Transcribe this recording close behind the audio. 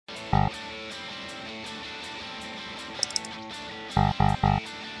Hi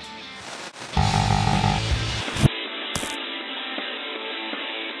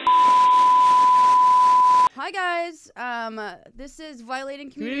guys, this is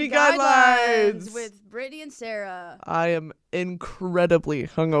Violating Community Guidelines with Brittany and Sarah. I am incredibly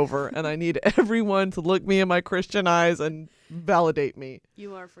hungover and I need everyone to look me in my Christian eyes and validate me.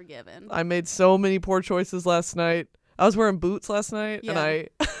 You are forgiven. I made so many poor choices last night. I was wearing boots last night and I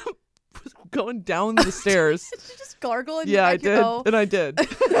was going down the stairs. Did you just gargle? And I did. And I did.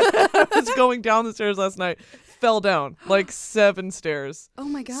 I was going down the stairs last night. Fell down like 7 stairs. Oh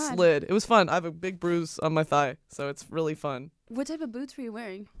my god. Slid. It was fun. I have a big bruise on my thigh, so it's really fun. What type of boots were you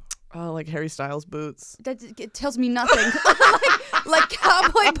wearing? Like Harry Styles boots. It tells me nothing. like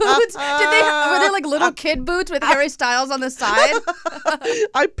cowboy boots? Were they like little kid boots with Harry Styles on the side?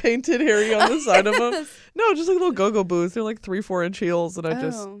 I painted Harry on the side of them. No, just like little go-go boots. They're like 3-4 inch heels, and I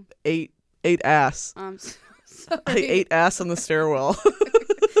just ate ass. I'm so sorry. I ate ass on the stairwell.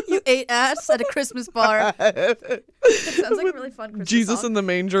 You ate ass at a Christmas bar. It sounds like a really fun Christmas Jesus song. in the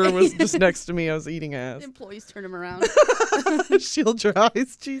manger was just next to me. I was eating ass. The employees turn him around. Shield your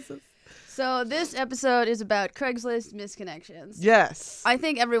eyes, Jesus. So this episode is about Craigslist Missed Connections. Yes. I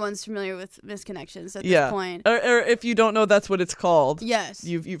think everyone's familiar with Missed Connections at this point. Or if you don't know that's what it's called. Yes.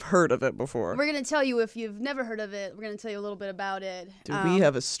 You've heard of it before. We're going to tell you if you've never heard of it. We're going to tell you a little bit about it. Dude, we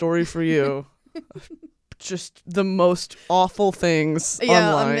have a story for you. Just the most awful things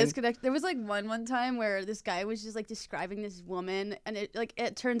online. There was like one time where this guy was just like describing this woman, and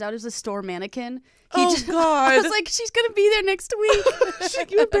it turns out it was a store mannequin. God! I was like, she's gonna be there next week.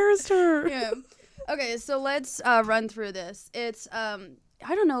 You embarrassed her. Yeah. Okay, so let's run through this. It's I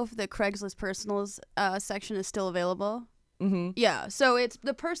don't know if the Craigslist personals section is still available. Mm-hmm. Yeah. So it's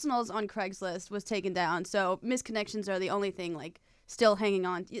the personals on Craigslist was taken down. So Missed Connections are the only thing like still hanging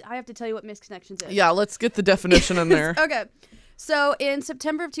on. I have to tell you what Missed Connections is. Yeah, let's get the definition in there. Okay. So in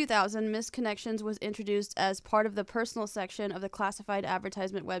September of 2000, Missed Connections was introduced as part of the personal section of the classified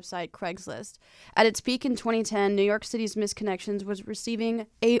advertisement website Craigslist. At its peak in 2010, New York City's Missed Connections was receiving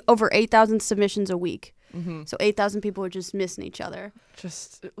over 8,000 submissions a week. Mm-hmm. So 8,000 people were just missing each other.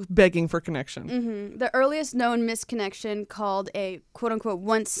 Just begging for connection. Mm-hmm. The earliest known missed connection, called a quote-unquote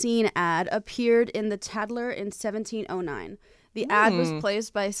once seen ad, appeared in the Tatler in 1709. The ad was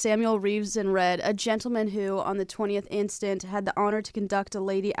placed by Samuel Reeves and read, "A gentleman who, on the 20th instant, had the honor to conduct a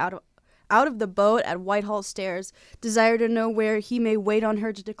lady out of the boat at Whitehall Stairs, desire to know where he may wait on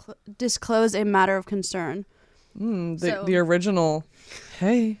her to disclose a matter of concern." The original,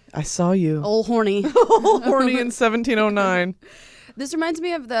 "Hey, I saw you." Old horny. Old horny in 1709. This reminds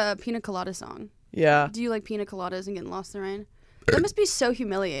me of the Pina Colada song. Yeah. Do you like pina coladas and getting lost in the rain? That must be so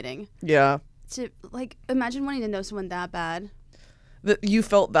humiliating. Yeah. To imagine wanting to know someone that bad. That you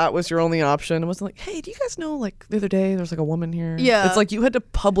felt that was your only option. It wasn't like, "Hey, do you guys know, like, the other day there was like a woman here?" Yeah. It's like you had to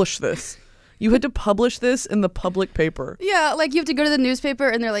publish this. You had to publish this in the public paper. Yeah, like you have to go to the newspaper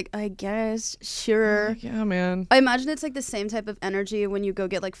and they're like, "I guess, sure." Yeah, man. I imagine it's like the same type of energy when you go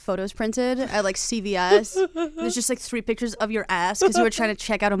get like photos printed at like CVS. There's just like 3 pictures of your ass because you were trying to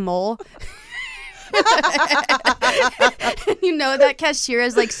check out a mole. You know that cashier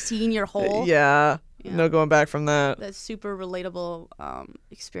has like seen your hole. Yeah. No going back from that. That's super relatable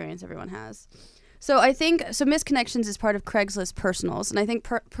experience everyone has. So I think Missed Connections is part of Craigslist personals, and I think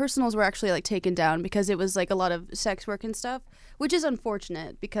personals were actually like taken down because it was like a lot of sex work and stuff, which is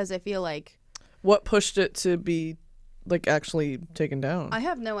unfortunate because I feel like what pushed it to be like actually taken down? I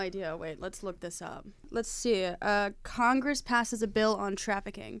have no idea. Wait, let's look this up. Let's see. Congress passes a bill on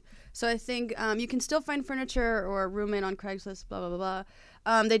trafficking. So I think you can still find furniture or a roommate on Craigslist, blah, blah, blah,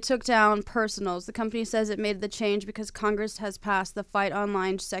 blah. They took down personals. The company says it made the change because Congress has passed the Fight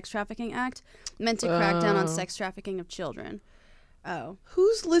Online Sex Trafficking Act, meant to crack down on sex trafficking of children. Oh.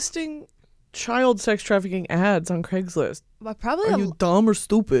 Who's listing child sex trafficking ads on Craigslist? Well, probably Are you dumb or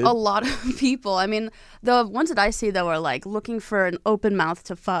stupid? A lot of people. I mean, the ones that I see, though, are like looking for an open mouth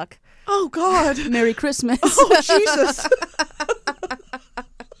to fuck. Oh, God. Merry Christmas. Oh, Jesus.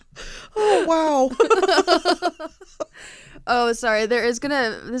 Oh, wow. Oh, sorry. This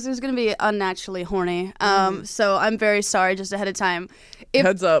is gonna be unnaturally horny. So I'm very sorry just ahead of time.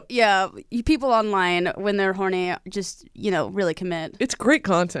 Heads up. Yeah, people online when they're horny just really commit. It's great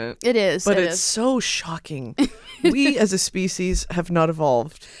content. It is, but it's so shocking. We as a species have not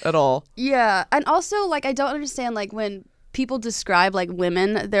evolved at all. Yeah, and also like I don't understand like when people describe like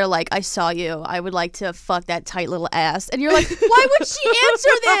women, they're like, "I saw you. I would like to fuck that tight little ass," and you're like, "Why would she answer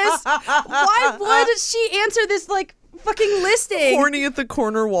this? Why would she answer this like fucking listing. Horny at the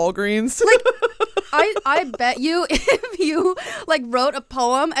corner Walgreens. Like, I bet you if you like wrote a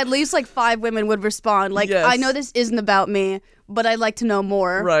poem, at least like 5 women would respond. Like, yes. I know this isn't about me, but I'd like to know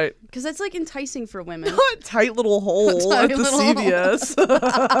more. Right. Because that's like enticing for women. Tight little hole at the CVS.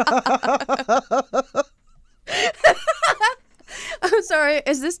 I'm sorry.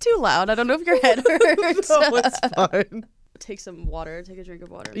 Is this too loud? I don't know if your head hurts. No, it's fine. Take some water. Take a drink of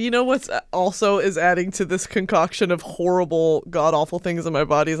water. You know what's also is adding to this concoction of horrible, god-awful things in my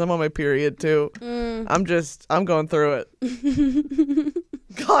body is I'm on my period, too. I'm going through it.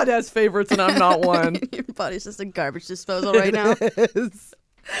 God has favorites and I'm not one. Your body's just a garbage disposal right now.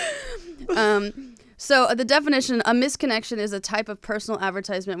 So the definition, a misconnection is a type of personal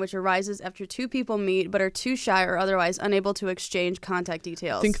advertisement which arises after 2 people meet but are too shy or otherwise unable to exchange contact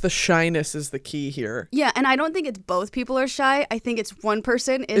details. I think the shyness is the key here. Yeah, and I don't think it's both people are shy. I think it's one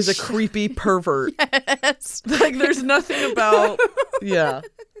person is a creepy pervert. Yes. Like there's nothing about, yeah.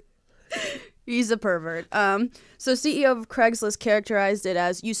 He's a pervert. So CEO of Craigslist characterized it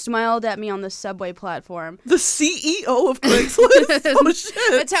as, you smiled at me on the subway platform. The CEO of Craigslist? Oh,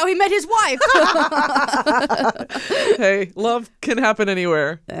 shit. That's how he met his wife. Hey, love can happen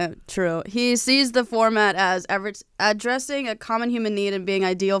anywhere. True. He sees the format as addressing a common human need and being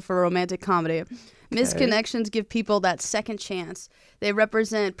ideal for romantic comedy. Misconnections give people that second chance. They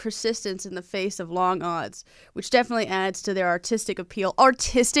represent persistence in the face of long odds, which definitely adds to their artistic appeal.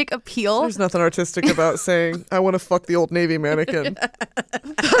 Artistic appeal? There's nothing artistic about saying, I want to fuck the Old Navy mannequin.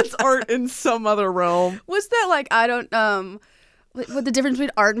 That's art in some other realm. What's that like? I don't, what the difference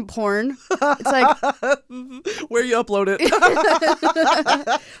between art and porn? It's like where you upload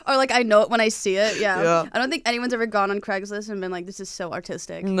it. Or like I know it when I see it. Yeah. I don't think anyone's ever gone on Craigslist and been like, this is so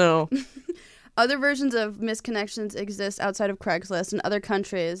artistic. No. Other versions of misconnections exist outside of Craigslist in other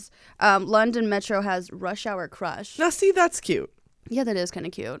countries. London Metro has Rush Hour Crush. Now, see, that's cute. Yeah, that is kind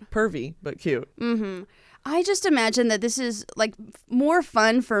of cute. Pervy, but cute. Mm-hmm. I just imagine that this is like more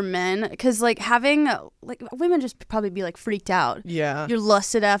fun for men because like having like women just probably be like freaked out. Yeah. You're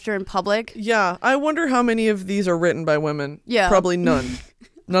lusted after in public. Yeah. I wonder how many of these are written by women. Yeah. Probably none.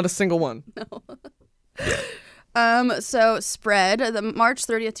 Not a single one. No. So Spread, the March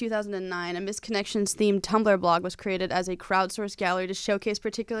 30th, 2009, a misconnections themed Tumblr blog was created as a crowdsourced gallery to showcase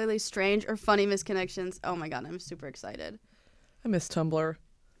particularly strange or funny misconnections. Oh my god, I'm super excited. I miss Tumblr.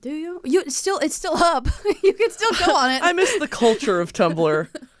 Do you? It's still up. You can still go on it. I miss the culture of Tumblr.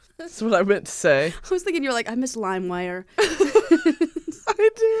 That's what I meant to say. I was thinking you're like, I miss LimeWire. I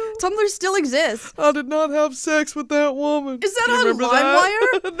do. Tumblr still exists. I did not have sex with that woman. Is that on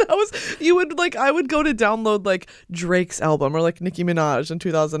LimeWire? That was, you would like, I would go to download like Drake's album or like Nicki Minaj in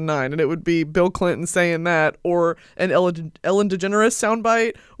 2009 and it would be Bill Clinton saying that or an Ellen DeGeneres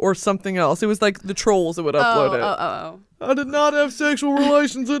soundbite or something else. It was like the trolls that would upload it. Oh. I did not have sexual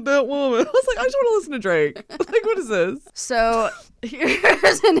relations with that woman. I was like, I just want to listen to Drake. Like, what is this? So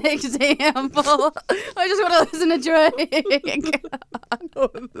here's an example. I just want to listen to Drake.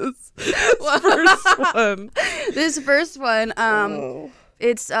 No, this first one. This first one,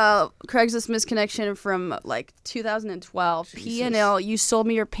 it's Craigslist misconnection from like 2012. Jesus. P&L, you sold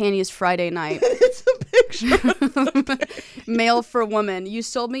me your panties Friday night. It's a picture. Male for woman, you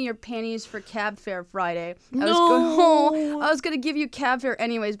sold me your panties for cab fare Friday. I was gonna give you cab fare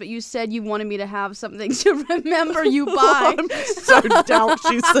anyways, but you said you wanted me to have something to remember you by. I'm so doubt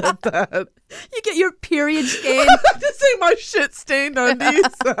she said that. You get your period stain. This ain't my shit stained undies.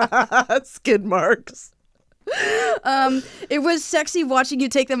 Skid marks. It was sexy watching you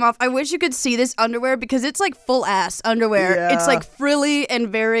take them off. I wish you could see this underwear because it's like full ass underwear. Yeah. It's like frilly and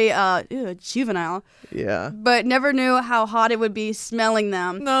very juvenile. Yeah. But never knew how hot it would be smelling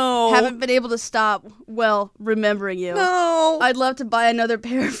them. No. Haven't been able to stop, remembering you. No. I'd love to buy another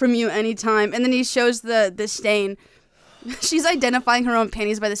pair from you anytime. And then he shows the stain. She's identifying her own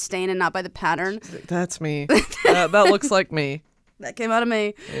panties by the stain and not by the pattern. That's me. That looks like me. That came out of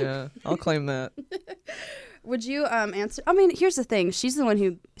me. Yeah, I'll claim that. Would you answer? I mean, here's the thing. She's the one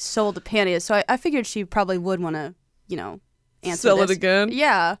who sold the panties, so I figured she probably would want to, answer Sell this. it again?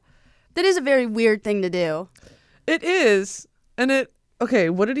 Yeah. That is a very weird thing to do. It is. And okay,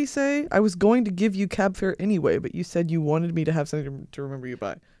 what did he say? I was going to give you cab fare anyway, but you said you wanted me to have something to remember you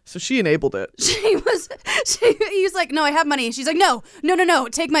by. So she enabled it. He was like, no, I have money. She's like, no,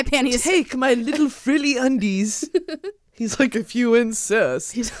 take my panties. Take my little frilly undies. He's like, if you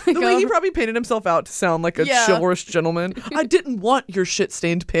insist. He's like, the way he probably painted himself out to sound like a chivalrous gentleman. I didn't want your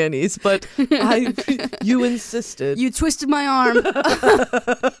shit-stained panties, but you insisted. You twisted my arm.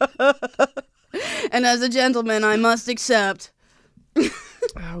 And as a gentleman, I must accept.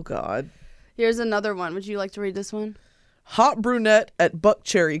 Oh, God. Here's another one. Would you like to read this one? Hot brunette at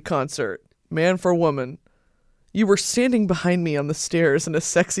Buckcherry concert. Man for woman. You were standing behind me on the stairs in a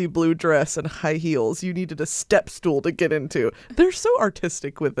sexy blue dress and high heels you needed a step stool to get into. They're so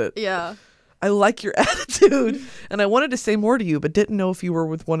artistic with it. Yeah. I like your attitude. And I wanted to say more to you, but didn't know if you were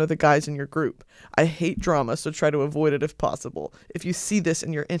with one of the guys in your group. I hate drama, so try to avoid it if possible. If you see this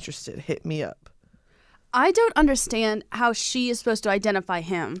and you're interested, hit me up. I don't understand how she is supposed to identify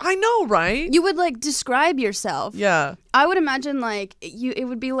him. I know, right? You would like describe yourself. Yeah. I would imagine like it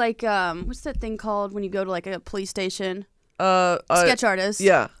would be like what's that thing called when you go to like a police station? Sketch artist.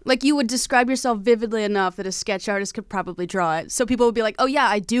 Yeah. Like you would describe yourself vividly enough that a sketch artist could probably draw it. So people would be like, "Oh yeah,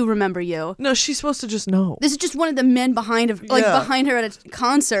 I do remember you." No, she's supposed to just know. This is just one of the men behind behind her at a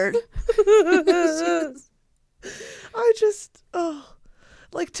concert.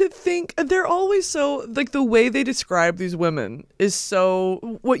 Like to think they're always so like the way they describe these women is so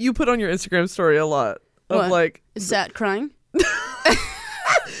what you put on your Instagram story a lot of What? like Is that crying?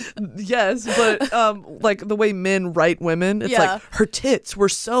 yes, but like the way men write women, it's Yeah. like her tits were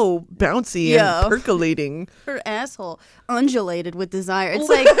so bouncy Yeah. and percolating. Her asshole undulated with desire. It's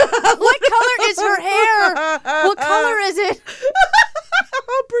like, what color is her hair? What color is it?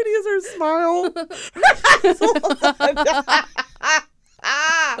 How pretty is her smile?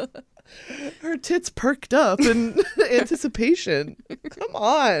 Her tits perked up in anticipation. Come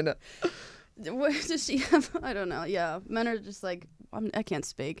on. What does she have? I don't know. Yeah, men are just like, I can't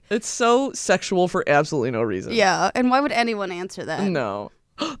speak. It's so sexual for absolutely no reason. Yeah, and why would anyone answer that? No.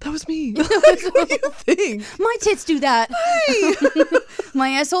 That was me. What do you think? My tits do that. Hey. My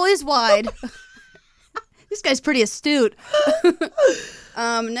asshole is wide. This guy's pretty astute.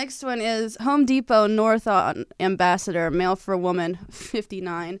 Next one is Home Depot North Ambassador, male for a woman,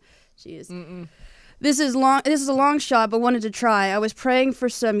 59. Jeez. This is a long shot, but wanted to try. I was praying for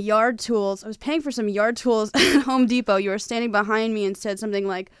some yard tools. I was paying for some yard tools at Home Depot. You were standing behind me and said something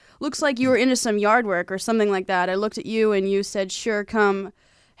like, "Looks like you were into some yard work," or something like that. I looked at you and you said, "Sure, come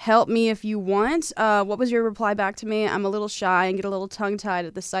help me if you want." What was your reply back to me? I'm a little shy and get a little tongue-tied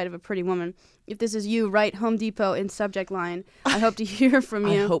at the sight of a pretty woman. If this is you, write Home Depot in subject line. I hope to hear from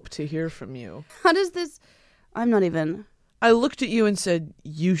you. I hope to hear from you. How does this... I'm not even... I looked at you and said,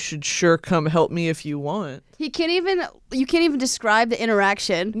 "You should sure come help me if you want." You can't even describe the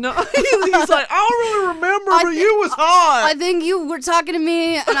interaction. No, he's like, "I don't really remember, but you was hot." I think you were talking to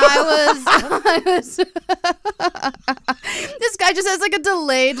me, and I was. This guy just has like a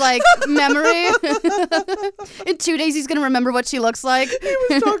delayed like memory. In 2 days, he's gonna remember what she looks like. He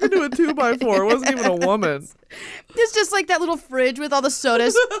was talking to a 2x4. It wasn't even a woman. It's just like that little fridge with all the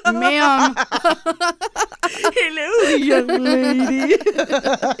sodas, ma'am. Hello, young lady.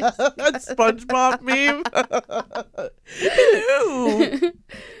 That SpongeBob meme. Hello.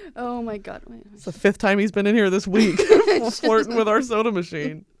 Oh my God! Wait. It's the 5th time he's been in here this week, flirting with our soda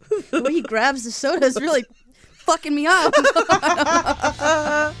machine. The way he grabs the soda is really fucking me up.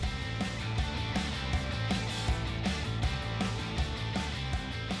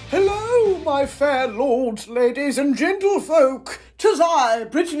 Hello, my fair lords, ladies, and gentlefolk. 'Tis I,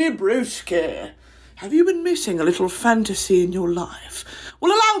 Brittany Brewski. Have you been missing a little fantasy in your life?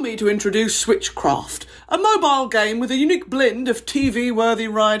 Well, allow me to introduce Switchcraft, a mobile game with a unique blend of TV-worthy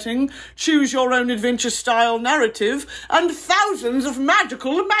writing, choose-your-own-adventure-style narrative, and thousands of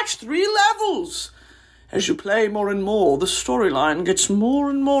magical match-3 levels. As you play more and more, the storyline gets more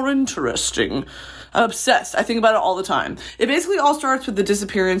and more interesting. I'm obsessed. I think about it all the time. It basically all starts with the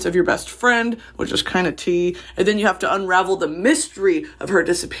disappearance of your best friend, which is kind of tea, and then you have to unravel the mystery of her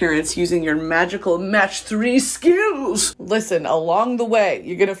disappearance using your magical match 3 skills. Listen, along the way,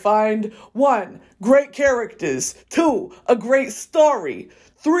 you're gonna find 1, great characters, 2, a great story,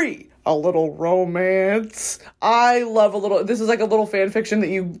 3, a little romance. I love this is like a little fan fiction that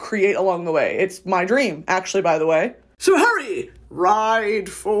you create along the way. It's my dream, actually, by the way. So hurry, ride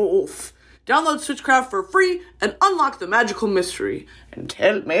forth. Download Switchcraft for free and unlock the magical mystery. And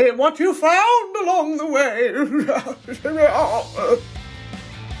tell me what you found along the way.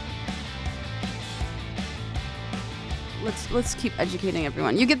 Let's keep educating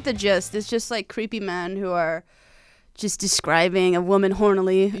everyone. You get the gist. It's just like creepy men who are just describing a woman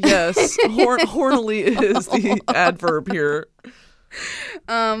hornily. Yes, hornily is the adverb here.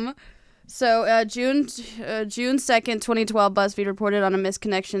 So June 2nd, 2012, BuzzFeed reported on a Missed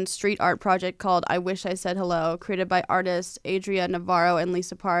Connections street art project called I Wish I Said Hello, created by artists Adria Navarro and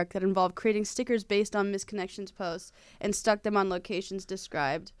Lisa Park, that involved creating stickers based on Missed Connections posts and stuck them on locations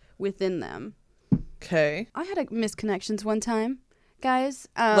described within them. Okay. I had a Missed Connections one time, guys.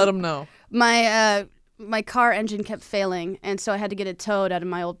 Let them know. My car engine kept failing, and so I had to get it towed out of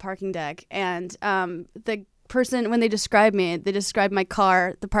my old parking deck. And the person, when they described me, they described my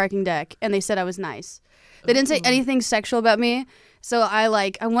car, the parking deck, and they said I was nice. They didn't say anything sexual about me. So I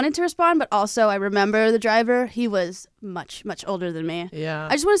wanted to respond, but also I remember the driver. He was much, much older than me. Yeah.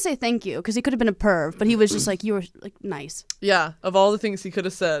 I just want to say thank you, because he could have been a perv, but he was just like, you were like nice. Yeah. Of all the things he could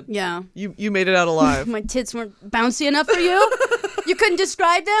have said. Yeah. You made it out alive. My tits weren't bouncy enough for you? You couldn't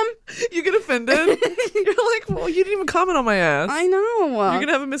describe them? You get offended. You're like, well, you didn't even comment on my ass. I know. You're going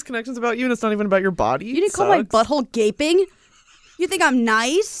to have a misconnections about you, and it's not even about your body. You didn't call my butthole gaping? You think I'm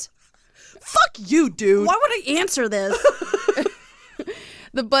nice? Fuck you, dude. Why would I answer this?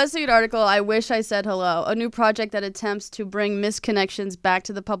 The BuzzFeed article, I Wish I Said Hello, a new project that attempts to bring misconnections back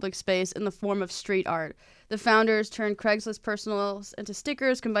to the public space in the form of street art. The founders turned Craigslist personals into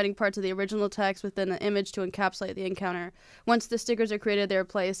stickers, combining parts of the original text within the image to encapsulate the encounter. Once the stickers are created, they are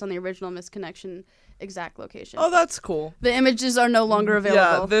placed on the original misconnection exact location. Oh, that's cool. The images are no longer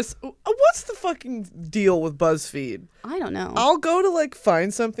available. Yeah, what's the fucking deal with BuzzFeed? I don't know. I'll go to like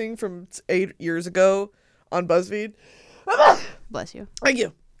find something from 8 years ago on BuzzFeed. Bless you. Thank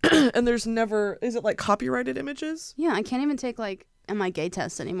you. And there's never, is it like copyrighted images? Yeah, I can't even take like, am I gay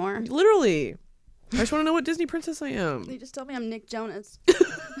tests anymore. Literally. I just want to know what Disney princess I am. They just tell me I'm Nick Jonas. I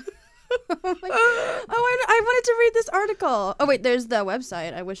wanted to read this article. Oh, wait, there's the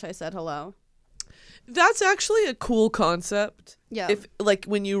website. I Wish I Said Hello. That's actually a cool concept. Yeah. If like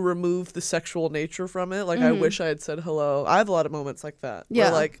when you remove the sexual nature from it, like I wish I had said hello. I have a lot of moments like that. Yeah.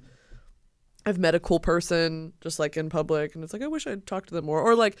 Where, like I've met a cool person just like in public and it's like I wish I'd talked to them more.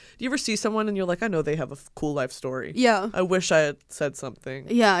 Or like do you ever see someone and you're like I know they have a cool life story. Yeah. I wish I had said something.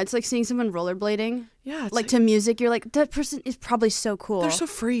 Yeah, it's like seeing someone rollerblading. Yeah. It's Like to music, you're like, that person is probably so cool. they're so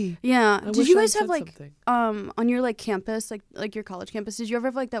free. Yeah. I Did wish you I guys had have said like something. on your like campus, like your college campus, did you ever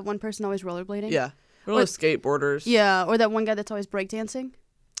have like that one person always rollerblading? Yeah. We're all skateboarders. Yeah, or that one guy that's always breakdancing?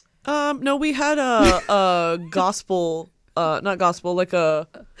 No, we had a gospel not gospel, like a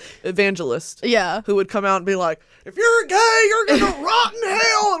evangelist. Yeah. Who would come out and be like, if you're gay, you're gonna rot in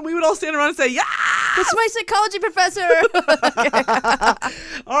hell, and we would all stand around and say, yeah. That's my psychology professor.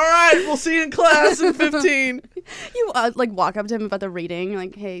 All right, we'll see you in class in 15. You like walk up to him about the reading,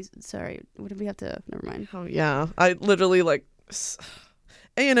 like, hey, sorry, what did we have to? Never mind. Oh yeah, I literally like.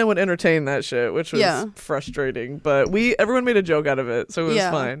 A&M would entertain that shit, which was frustrating, but everyone made a joke out of it, so it was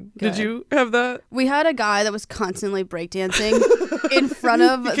fine. Good. Did you have that? We had a guy that was constantly breakdancing in front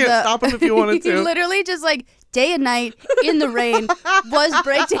of you can't stop him if you wanted to. He literally just like day and night in the rain was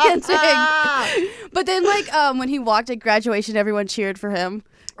breakdancing. But then like when he walked at graduation, everyone cheered for him.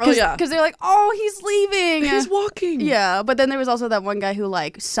 Oh yeah, because they're like, oh, he's leaving. He's walking. Yeah, but then there was also that one guy who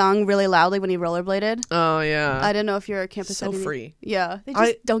like sung really loudly when he rollerbladed. Oh yeah. I didn't know if your campus so had free. Yeah, they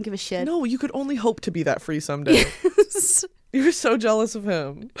just don't give a shit. No, you could only hope to be that free someday. Yes. You were so jealous of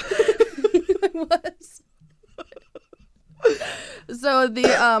him. I was. So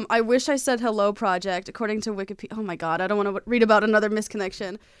the I Wish I Said Hello project, according to Wikipedia. Oh my god, I don't want to read about another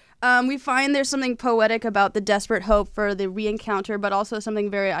misconnection. We find there's something poetic about the desperate hope for the re-encounter, but also something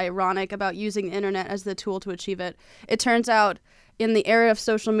very ironic about using the internet as the tool to achieve it. It turns out, in the era of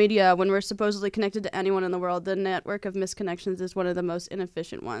social media, when we're supposedly connected to anyone in the world, the network of misconnections is one of the most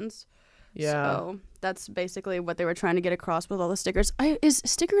inefficient ones. Yeah. So that's basically what they were trying to get across with all the stickers. Is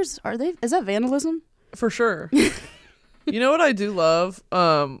that vandalism? For sure. You know what I do love?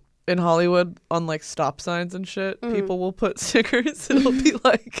 In Hollywood, on like stop signs and shit, people will put stickers. It'll be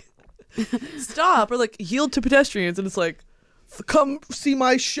like, stop, or like yield to pedestrians, and it's like, come see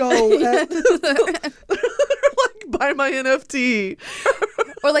my show at like buy my NFT.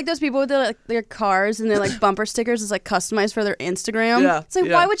 Or like those people with their cars and their like bumper stickers is like customized for their Instagram. Yeah, it's like,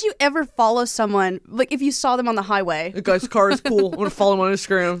 why would you ever follow someone like if you saw them on the highway? The guy's car is cool. I'm gonna follow him on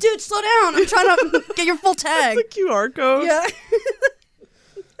Instagram. Dude, slow down! I'm trying to get your full tag. It's a QR code. Yeah.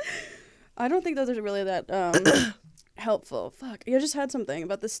 I don't think those are really that helpful. Fuck. I just had something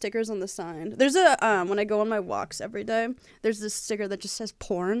about the stickers on the sign. There's a when I go on my walks every day, there's this sticker that just says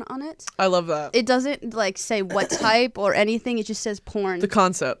porn on it. I love that. It doesn't like say what type or anything. It just says porn. The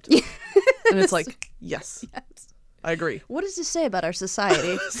concept. And it's like, yes. I agree. What does this say about our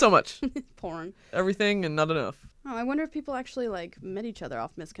society? So much. Porn. Everything and not enough. Oh, I wonder if people actually like met each other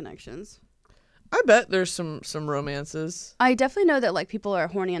off misconnections. I bet there's some romances. I definitely know that like people are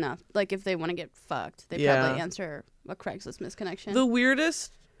horny enough. Like if they want to get fucked, they probably answer a Craigslist misconnection. The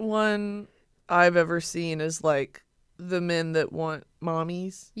weirdest one I've ever seen is like the men that want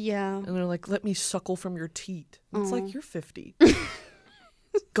mommies. Yeah. And they're like, let me suckle from your teat. And it's like, you're 50.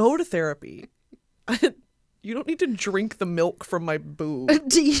 Go to therapy. You don't need to drink the milk from my boob. I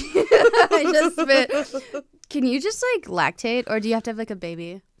just spit. Can you just like lactate, or do you have to have like a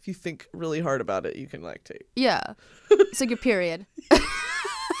baby? If you think really hard about it, you can lactate. Yeah. It's like your period.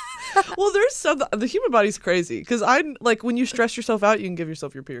 Well, there's some, the human body's crazy because like when you stress yourself out, you can give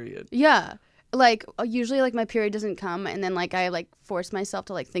yourself your period. Yeah. Like usually like my period doesn't come and then like I like force myself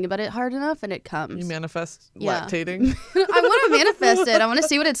to like think about it hard enough and it comes. You manifest lactating. I want to manifest it. I want to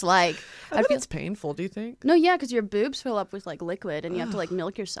see what it's like. I feel it's painful, do you think? No, yeah, because your boobs fill up with like liquid and you have to like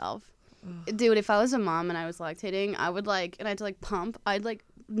milk yourself. Dude, if I was a mom and I was lactating, I would like, and I had to like pump, I'd like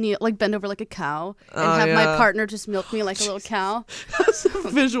kneel, like bend over like a cow and have my partner just milk me like a little cow. That's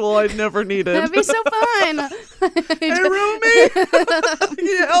a visual I'd never needed. That'd be so fun. Hey, roomie, can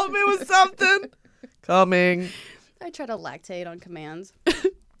you help me with something? Coming. I try to lactate on commands.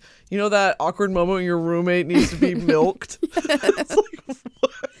 You know that awkward moment when your roommate needs to be milked? It's like,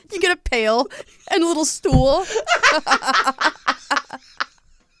 what? You get a pail and a little stool.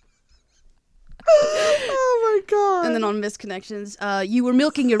 Oh my god. And then on Missed Connections, you were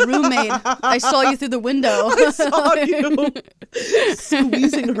milking your roommate. I saw you through the window. I saw you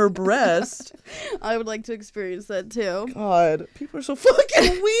squeezing her breast. I would like to experience that too. God, people are so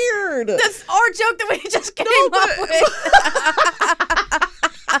fucking weird. That's our joke that we just came up with.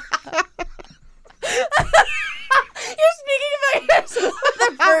 You're speaking about yourself as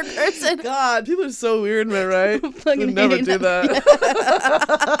the third person. God, people are so weird, man, right? Would never do that.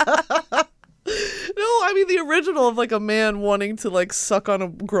 No, I mean the original of like a man wanting to like suck on a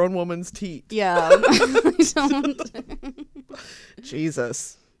grown woman's teeth. Yeah.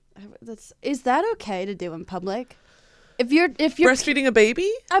 Jesus. Is that okay to do in public? If you're breastfeeding a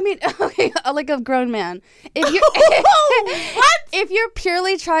baby? I mean, okay, like a grown man. If you're what? If you're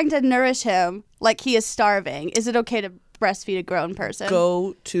purely trying to nourish him like he is starving, is it okay to breastfeed a grown person?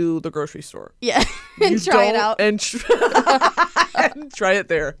 Go to the grocery store. Yeah, and try it out. And try it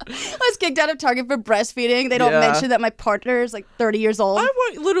there. I was kicked out of Target for breastfeeding. They don't mention that my partner is like 30 years old. I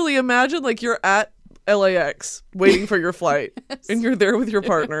want literally imagine like you're at LAX waiting for your flight and you're there with your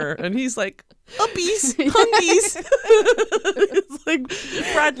partner and he's like, uppies, hungies. It's like,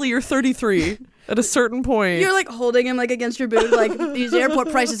 Bradley, you're 33. At a certain point, you're like holding him like against your boob, like these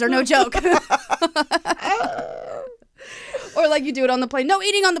airport prices are no joke. Or like you do it on the plane. No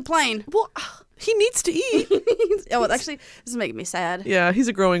eating on the plane. Well, he needs to eat. Oh, well, actually, this is making me sad. Yeah, he's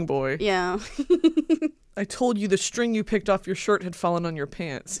a growing boy. Yeah. I told you the string you picked off your shirt had fallen on your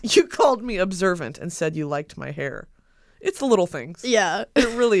pants. You called me observant and said you liked my hair. It's the little things. Yeah.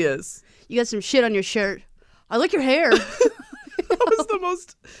 It really is. You got some shit on your shirt. I like your hair. That was the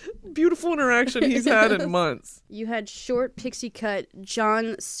most beautiful interaction he's had in months. You had short pixie cut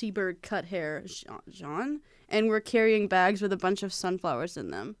John Seberg cut hair. John? And we're carrying bags with a bunch of sunflowers in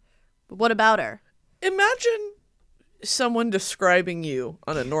them. But what about her? Imagine someone describing you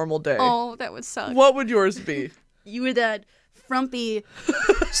on a normal day. Oh, that would suck. What would yours be? You were that frumpy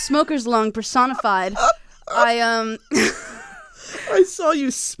smoker's lung personified. I saw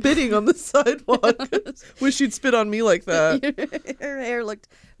you spitting on the sidewalk. Wish you'd spit on me like that. Her hair looked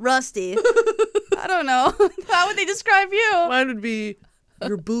rusty. I don't know. How would they describe you? Mine would be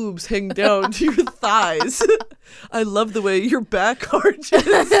your boobs hang down to your thighs. I love the way your back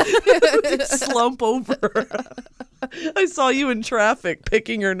arches. Slump over. I saw you in traffic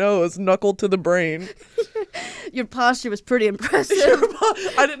picking your nose, knuckle to the brain. Your posture was pretty impressive.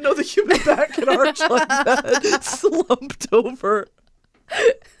 I didn't know the human back could arch like that. Slumped over.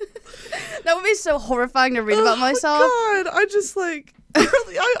 That would be so horrifying to read about myself. God, I just like,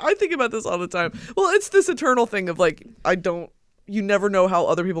 really, I think about this all the time. Well, it's this eternal thing of like, you never know how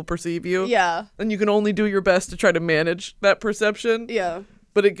other people perceive you. Yeah. And you can only do your best to try to manage that perception. Yeah.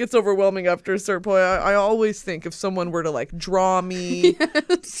 But it gets overwhelming after a certain point. I always think if someone were to like draw me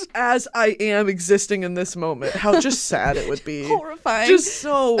as I am existing in this moment, how just sad it would be. Horrifying. Just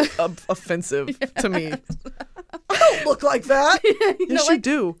so offensive to me. I don't look like that. Yes, you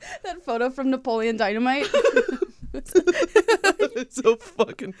do. That photo from Napoleon Dynamite. It's so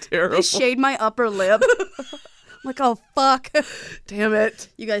fucking terrible. I shade my upper lip. I'm like, oh, fuck. Damn it.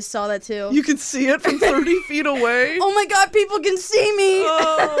 You guys saw that too. You can see it from 30 feet away. Oh my God, people can see me.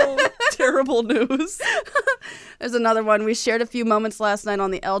 Oh, terrible news. There's another one. We shared a few moments last night on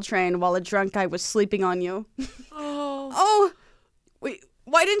the L train while a drunk guy was sleeping on you. Oh, wait,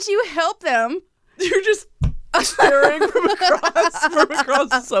 why didn't you help them? You're just staring from across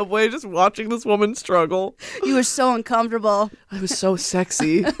the subway, just watching this woman struggle. You were so uncomfortable. I was so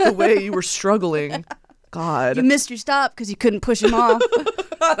sexy. The way you were struggling. God. You missed your stop because you couldn't push him off.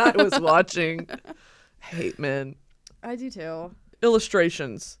 I was watching. Hate men. I do too.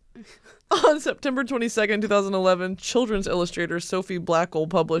 Illustrations. On September 22nd, 2011, children's illustrator Sophie Blackall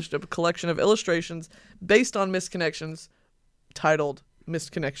published a collection of illustrations based on Missed Connections titled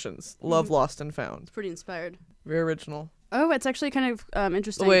Missed Connections. Love Lost and Found. Pretty inspired. Very original. Oh, it's actually kind of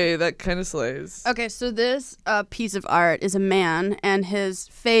interesting. Wait, that kind of slays. Okay, so this piece of art is a man, and his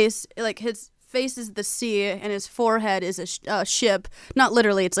face is the sea, and his forehead is a ship. Not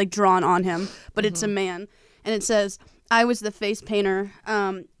literally, it's like drawn on him, but it's a man. And it says, I was the face painter,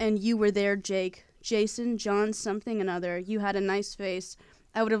 and you were there, Jake. Jason, John, something another. You had a nice face.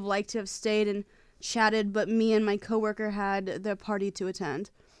 I would have liked to have stayed and chatted, but me and my coworker had the party to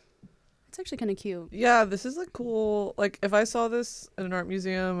attend. It's actually kind of cute. Yeah, this is like cool. Like if I saw this in an art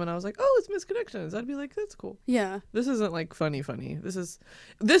museum and I was like, oh, it's Missed Connections, I'd be like, that's cool. Yeah. This isn't like funny. This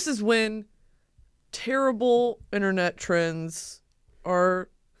is when terrible internet trends are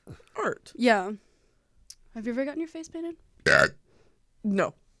art. Yeah. Have you ever gotten your face painted?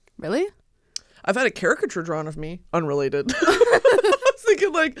 No. Really? I've had a caricature drawn of me, unrelated. I was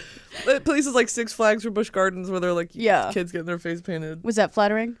thinking like places like Six Flags or Busch Gardens where they're like kids getting their face painted. Was that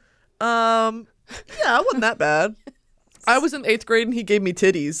flattering? Yeah, it wasn't that bad. I was in 8th grade and he gave me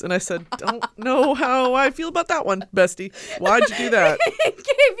titties and I said, don't know how I feel about that one, bestie. Why'd you do that? He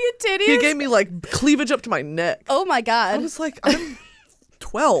gave you titties? He gave me like cleavage up to my neck. Oh my God. I was like, I'm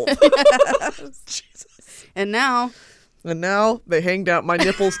 12. Jesus. And now they hang down. My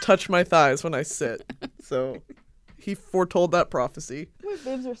nipples touch my thighs when I sit. So he foretold that prophecy. my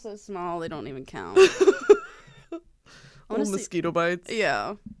boobs are so small they don't even count. Little mosquito bites.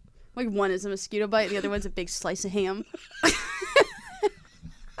 Yeah. Like one is a mosquito bite, and the other one's a big slice of ham.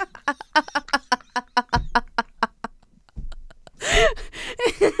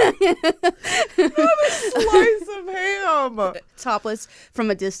 Slice of ham. Topless.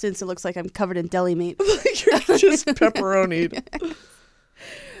 From a distance, it looks like I'm covered in deli meat. Like you're just pepperonied.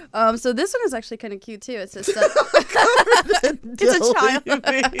 So this one is actually kind of cute too. It says it's a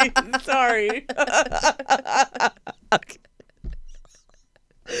child. Sorry. Okay.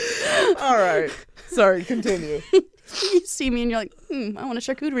 All right. Sorry, continue. You see me and you're like, I want a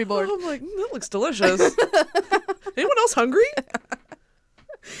charcuterie board. I'm like, that looks delicious. Anyone else hungry?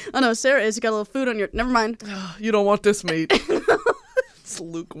 Oh no, Sarah is. You got a little food on your. Never mind. You don't want this meat. It's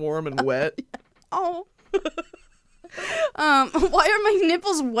lukewarm and wet. Oh. Why are my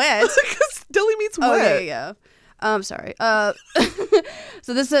nipples wet? Because deli meat's wet. Yeah. Sorry.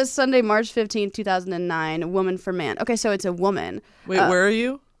 So this says Sunday, March 15th, 2009, Woman for Man. Okay, so it's a woman. Wait, where are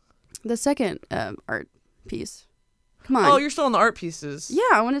you? The second art piece. Come on. Oh, you're still on the art pieces. Yeah,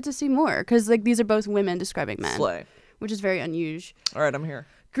 I wanted to see more because like these are both women describing men. Slay. Which is very unusual. All right, I'm here.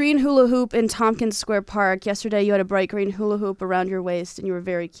 Green hula hoop in Tompkins Square Park. Yesterday you had a bright green hula hoop around your waist and you were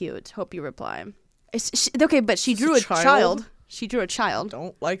very cute. Hope you reply. Okay, but she drew a child. She drew a child.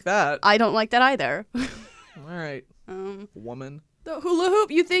 Don't like that. I don't like that either. All right. Woman. The hula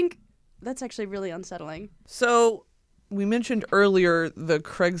hoop, you think? That's actually really unsettling. So we mentioned earlier the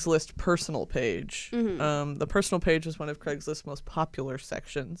Craigslist personal page. Mm-hmm. The personal page was one of Craigslist's most popular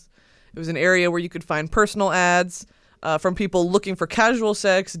sections. It was an area where you could find personal ads from people looking for casual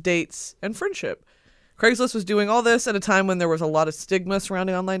sex, dates, and friendship. Craigslist was doing all this at a time when there was a lot of stigma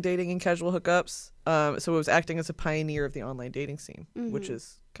surrounding online dating and casual hookups. So it was acting as a pioneer of the online dating scene, which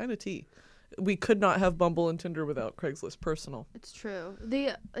is kind of tea. We could not have Bumble and Tinder without Craigslist Personal. It's true.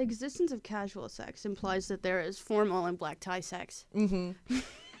 The existence of casual sex implies that there is formal and black tie sex. Mm-hmm.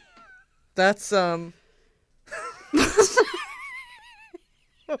 That's,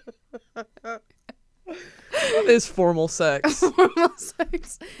 What is formal sex? Formal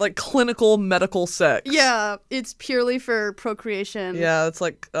sex. Like clinical medical sex. Yeah, it's purely for procreation. Yeah, it's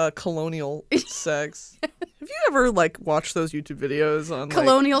like colonial sex. Have you ever like watched those YouTube videos on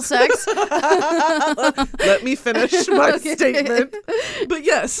colonial sex? Let me finish my statement. But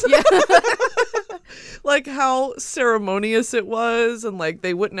yes. Yeah. Like how ceremonious it was, and like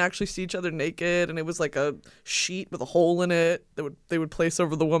they wouldn't actually see each other naked, and it was like a sheet with a hole in it that they would place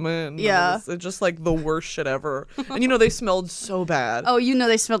over the woman. Yeah. It's just like the worst shit ever. And you know they smelled so bad. Oh, you know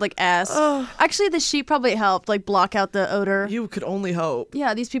they smelled like ass. Actually, the sheet probably helped like block out the odor. You could only hope.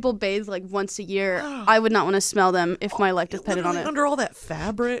 Yeah, these people bathe like once a year. I would not want to smell them if my life depended on it. Under all that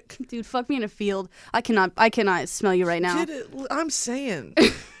fabric. Dude, fuck me in a field. I cannot smell you right now. I'm saying.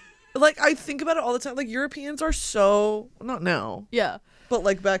 Like, I think about it all the time. Like, Europeans are so... Not now. Yeah. But,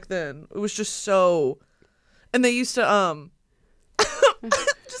 like, back then, it was just so... And they used to,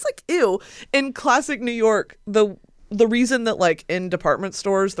 just, like, ew. In classic New York, the reason that, like, in department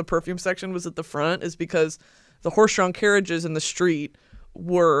stores, the perfume section was at the front is because the horse-drawn carriages in the street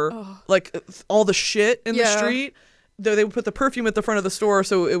were, like, all the shit in the street. they would put the perfume at the front of the store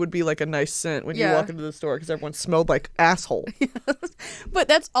so it would be like a nice scent when you walk into the store because everyone smelled like asshole. But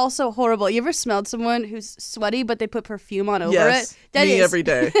that's also horrible. You ever smelled someone who's sweaty but they put perfume on over it? That me is, every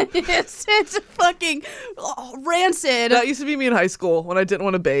day. it's fucking rancid. That used to be me in high school when I didn't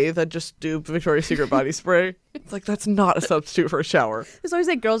want to bathe. I'd just do Victoria's Secret body spray. It's like, that's not a substitute for a shower. There's always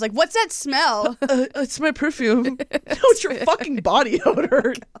like girls like, what's that smell? It's my perfume. No, it's your fucking body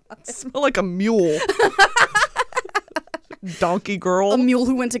odor. Smell like a mule. Donkey girl. A mule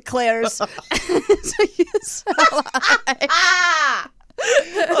who went to Claire's. So you smell like...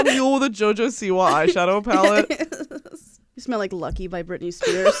 A mule with a JoJo Siwa eyeshadow palette. You smell like Lucky by Britney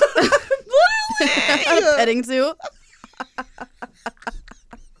Spears. Literally. Petting zoo.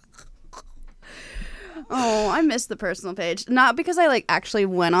 Oh, I missed the personal page. Not because I like actually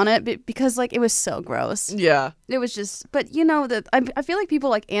went on it, but because like it was so gross. Yeah. It was just, but you know that I feel like people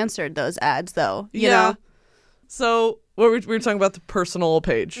like answered those ads though. You yeah. know? So we were talking about the personal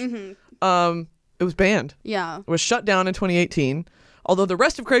page. Mm-hmm. It was banned. Yeah. It was shut down in 2018. Although the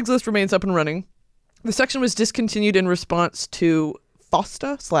rest of Craigslist remains up and running, the section was discontinued in response to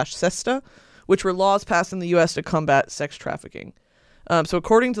FOSTA/SESTA, which were laws passed in the U.S. to combat sex trafficking. So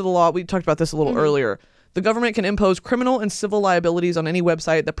according to the law, we talked about this a little earlier, the government can impose criminal and civil liabilities on any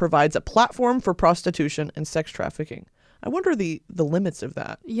website that provides a platform for prostitution and sex trafficking. I wonder the limits of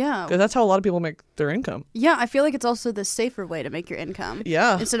that. Yeah. Because that's how a lot of people make their income. Yeah, I feel like it's also the safer way to make your income.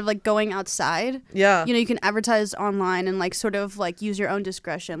 Yeah. Instead of like going outside. Yeah. You know, you can advertise online and like sort of like use your own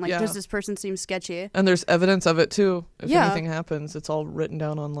discretion. Like, does this person seem sketchy? And there's evidence of it too. If anything happens, it's all written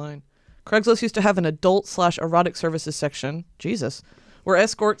down online. Craigslist used to have an adult/erotic services section. Jesus. Where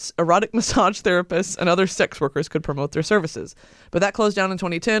escorts, erotic massage therapists, and other sex workers could promote their services. But that closed down in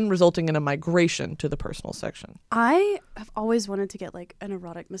 2010, resulting in a migration to the personal section. I have always wanted to get like an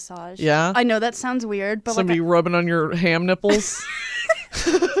erotic massage. Yeah? I know that sounds weird, but somebody rubbing on your ham nipples.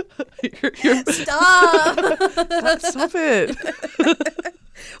 You're Stop! Stop it. Well,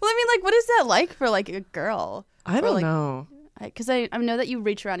 I mean, like, what is that like for like a girl? I don't know. Because I know that you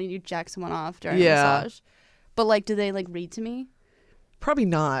reach around and you jack someone off during a massage. But like, do they like read to me? Probably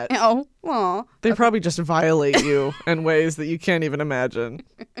not. Oh, well. They probably just violate you in ways that you can't even imagine.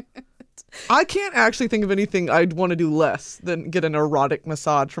 I can't actually think of anything I'd want to do less than get an erotic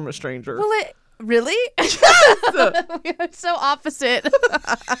massage from a stranger. Well, really? We are so opposite.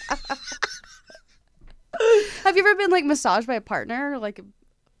 Have you ever been like massaged by a partner, or like a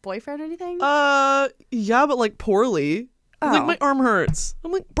boyfriend or anything? Yeah, but like poorly. Like my arm hurts.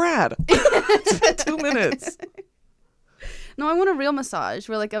 I'm like, Brad, it's been 2 minutes. No, I want a real massage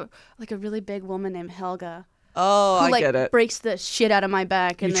where like a really big woman named Helga. Oh, who, I like, get it. Breaks the shit out of my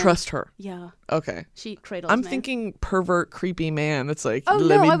back. And you trust her? Yeah. Okay. She cradles I'm me. thinking pervert, creepy man. That's like, oh,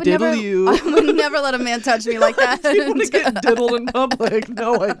 let no, me I would diddle never, you. I would never let a man touch me like that. You want to get diddled in public?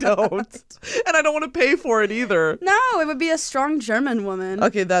 No, I don't. And I don't want to pay for it either. No, it would be a strong German woman.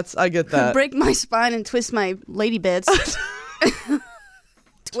 Okay, I get that. Break my spine and twist my lady bits.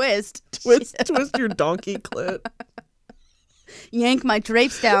 Twist your donkey clit. Yank my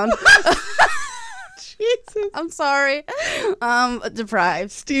drapes down. Jesus. I'm sorry.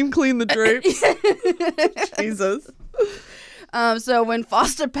 Deprived. Steam clean the drapes. Jesus. So when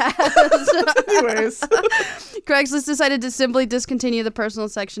Foster passed, anyways, Craigslist decided to simply discontinue the personal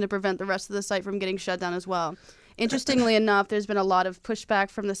section to prevent the rest of the site from getting shut down as well. Interestingly enough, there's been a lot of pushback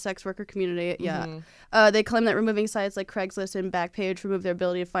from the sex worker community. Yeah. They claim that removing sites like Craigslist and Backpage remove their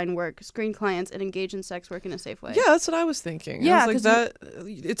ability to find work, screen clients, and engage in sex work in a safe way. Yeah, that's what I was thinking. Yeah, I was like,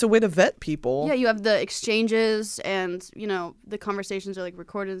 it's a way to vet people. Yeah, you have the exchanges and, you know, the conversations are like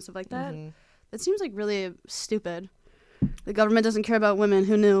recorded and stuff like that. That seems like really stupid. The government doesn't care about women.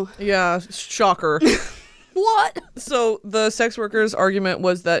 Who knew? Yeah, shocker. What? So the sex workers' argument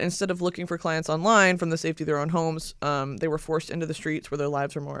was that instead of looking for clients online from the safety of their own homes, they were forced into the streets where their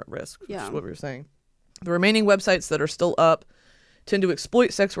lives are more at risk, which is what we were saying. The remaining websites that are still up tend to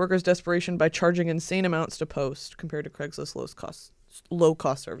exploit sex workers' desperation by charging insane amounts to post compared to Craigslist's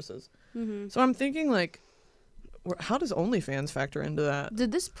low-cost services. So I'm thinking, like, how does OnlyFans factor into that?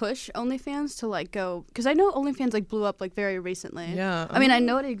 Did this push OnlyFans to like go? Because I know OnlyFans like blew up like very recently. Yeah. I mean, I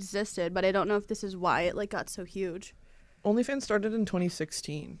know it existed, but I don't know if this is why it like got so huge. OnlyFans started in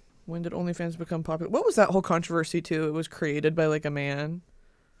 2016. When did OnlyFans become popular? What was that whole controversy too? It was created by like a man.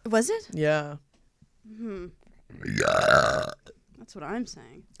 Was it? Yeah. Yeah. That's what I'm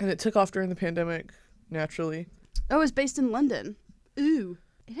saying. And it took off during the pandemic, naturally. Oh, it was based in London. Ooh.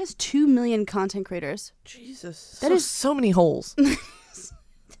 It has 2 million content creators. Jesus. That is so many holes. It's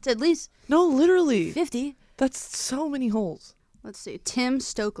at least No, literally. 50. That's so many holes. Let's see. Tim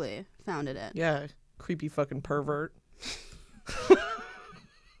Stokely founded it. Yeah. Creepy fucking pervert.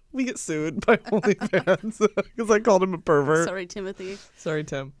 We get sued by OnlyFans because I called him a pervert. Sorry, Timothy. Sorry,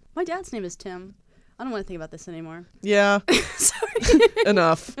 Tim. My dad's name is Tim. I don't want to think about this anymore. Yeah. Sorry.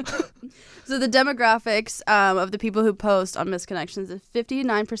 Enough. So the demographics of the people who post on Missed Connections is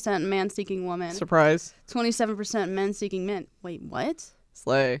 59% man-seeking women. Surprise. 27% men-seeking men. Wait, what?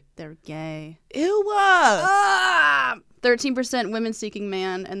 Slay. They're gay. Ew. 13% women-seeking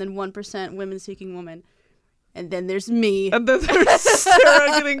man, and then 1% women-seeking woman. And then there's me. And then there's Sarah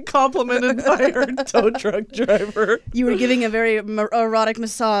getting complimented by her tow truck driver. You were giving a very erotic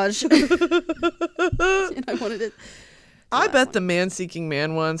massage. And I wanted it. I bet the man-seeking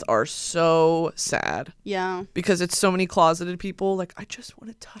man ones are so sad. Yeah. Because it's so many closeted people. Like, I just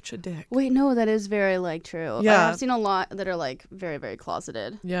want to touch a dick. Wait, no, that is very, like, true. Yeah. I've seen a lot that are, like, very, very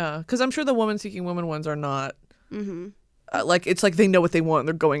closeted. Yeah. Because I'm sure the woman-seeking woman ones are not. Mm-hmm. Like, it's like they know what they want and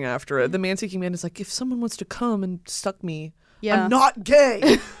they're going after it. The man-seeking man is like, if someone wants to come and suck me, Yeah. I'm not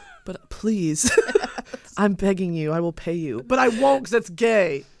gay. But please, I'm begging you, I will pay you. But I won't because that's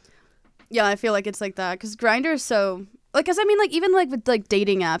gay. Yeah, I feel like it's like that. Because Grindr is so... Like, cause I mean, like, even, like, with, like,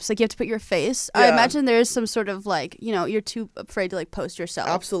 dating apps, like, you have to put your face. I Yeah. imagine there is some sort of, like, you know, you're too afraid to, like, post yourself.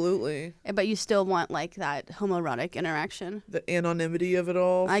 Absolutely. But you still want, like, that homoerotic interaction. The anonymity of it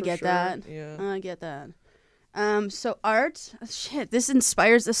all. I for get sure. that. Yeah. I get that. So art, shit, this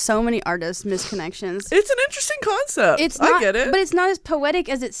inspires so many artists, Missed Connections. It's an interesting concept. It's not, I get it. but it's not as poetic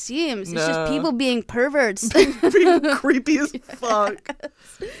as it seems. It's just No. people being perverts. Being creepy as fuck.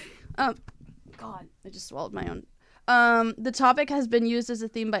 God, I just swallowed my own. The topic has been used as a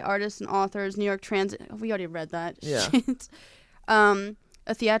theme by artists and authors. New York Transit. Oh, we already read that. Yeah. Shit.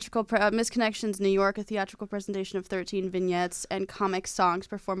 A theatrical Missed Connections, New York, a theatrical presentation of 13 vignettes and comic songs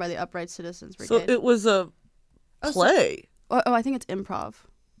performed by the Upright Citizens Brigade. So it was a play. Oh, I think it's improv.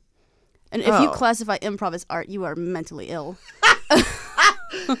 And if you classify improv as art, you are mentally ill.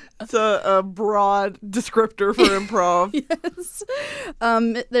 It's a broad descriptor for improv. Yes.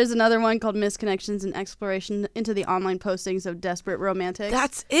 There's another one called Missed Connections, an exploration into the online postings of desperate romantics.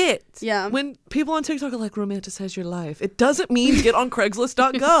 That's it. Yeah. When people on TikTok are like, romanticize your life, it doesn't mean get on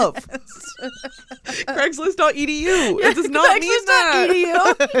Craigslist.gov. Craigslist.edu. It does not mean that.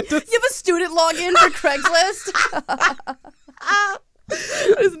 Craigslist.edu. You have a student login for Craigslist?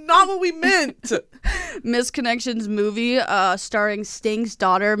 That is not what we meant. Missed Connections movie starring Sting's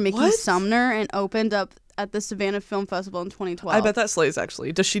daughter, Mickey What? Sumner, and opened up at the Savannah Film Festival in 2012. I bet that slays,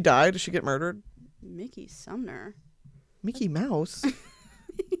 actually. Does she die? Does she get murdered? Mickey Sumner. Mickey Mouse?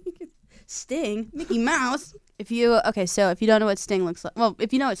 Sting? Mickey Mouse? If you don't know what Sting looks like, well,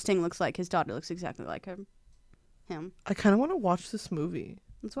 if you know what Sting looks like, his daughter looks exactly like him. I kind of want to watch this movie.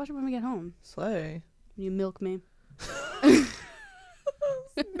 Let's watch it when we get home. Slay. You milk me.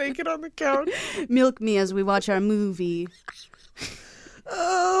 Naked on the couch. Milk me as we watch our movie.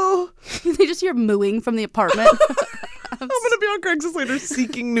 Oh. They just hear mooing from the apartment. I'm going to be on Craigslist later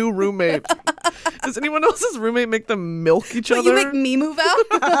seeking new roommate. Does anyone else's roommate make them milk each other? You make me move out?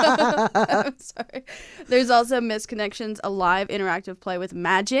 I'm sorry. There's also Missed Connections, a live interactive play with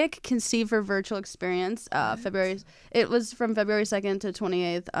magic conceived for virtual experience. It was from February 2nd to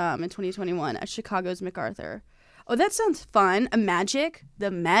 28th in 2021 at Chicago's MacArthur. Oh, that sounds fun.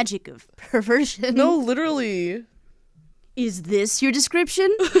 The magic of perversion. No, literally. Is this your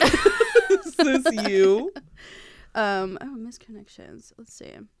description? Is this you? Missed Connections. Let's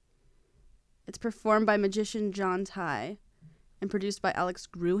see. It's performed by magician John Ty and produced by Alex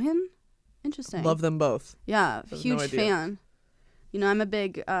Gruhan. Interesting. Love them both. Yeah, no huge idea. fan. You know, I'm a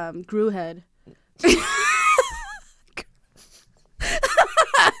big Gru head.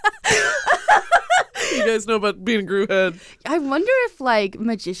 You guys know about being a Gru head. I wonder if like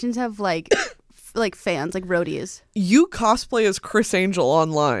magicians have like like fans, like roadies. You cosplay as Chris Angel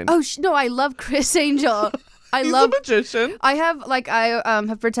online. Oh no, I love Chris Angel. He's a magician. I have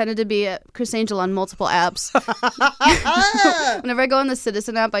have pretended to be Chris Angel on multiple apps. Whenever I go on the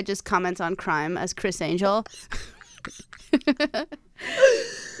Citizen app, I just comment on crime as Chris Angel. No,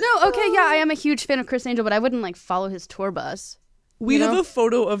 okay, yeah, I am a huge fan of Chris Angel, but I wouldn't like follow his tour bus. We have a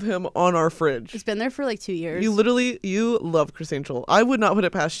photo of him on our fridge. It's been there for like 2 years. You love Chris Angel. I would not put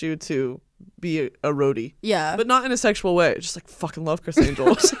it past you to be a roadie. Yeah. But not in a sexual way. Just like fucking love Chris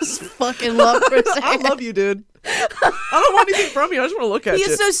Angel. Just fucking love Chris Angel. I love you, dude. I don't want anything from you. I just want to look at He you.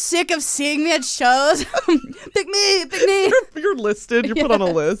 is so sick of seeing me at shows. Pick me, pick me. You're listed. You're put on a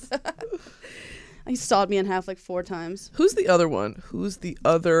list. He sawed me in half like 4 times. Who's the other one? Who's the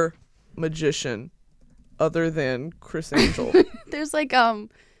other magician other than Chris Angel? There's like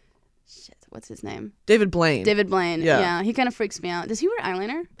shit. what's his name? David Blaine. David Blaine. Yeah. Yeah, he kind of freaks me out. Does he wear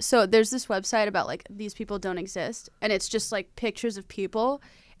eyeliner? So there's this website about like these people don't exist, and it's just like pictures of people.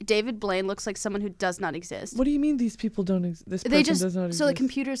 David Blaine looks like someone who does not exist. What do you mean these people don't exist? This person They just does not exist. so the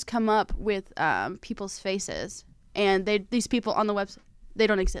computers come up with people's faces, and these people on the website, they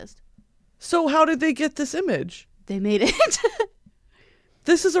don't exist. So how did they get this image? They made it.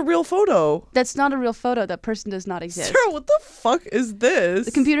 This is a real photo. That's not a real photo. That person does not exist. Sarah, what the fuck is this?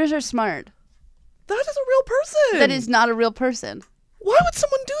 The computers are smart. That is a real person. That is not a real person. Why would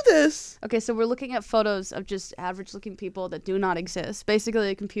someone do this? Okay, so we're looking at photos of just average-looking people that do not exist. Basically,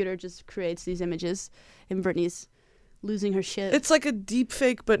 the computer just creates these images, and Brittany's losing her shit. It's like a deep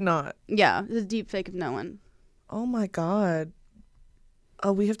fake, but not. Yeah, it's a deep fake of no one. Oh my god.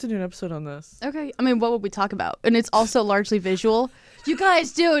 Oh, we have to do an episode on this. Okay, I mean, what would we talk about? And it's also largely visual. You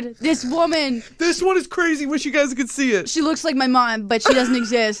guys, dude, this woman, This one is crazy. Wish you guys could see it. she looks like my mom, but she doesn't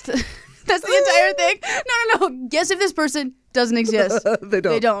exist. That's the entire thing. No. Guess if this person doesn't exist. They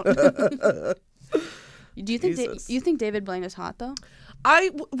don't. They don't. Do you think Jesus. you think David Blaine is hot though?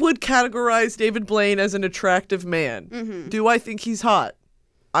 I would categorize David Blaine as an attractive man. Mm-hmm. Do I think he's hot?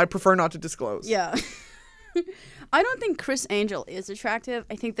 I prefer not to disclose. Yeah. I don't think Chris Angel is attractive.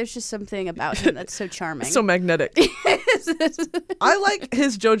 I think there's just something about him that's so charming. So magnetic. I like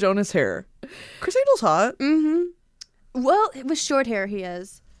his Joe Jonas hair. Chris Angel's hot. Mm-hmm. Well, with short hair, he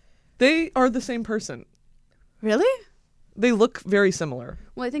is. They are the same person. Really? They look very similar.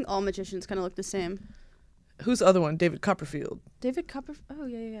 Well, I think all magicians kind of look the same. Who's the other one? David Copperfield. David Copperfield. Oh,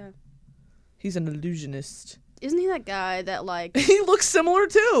 yeah. He's an illusionist. Isn't he that guy that, like... He looks similar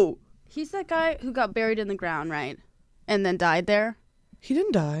too. He's that guy who got buried in the ground, right? And then died there? He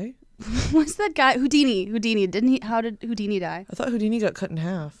didn't die. What's that guy? Houdini. Didn't he? How did Houdini die? I thought Houdini got cut in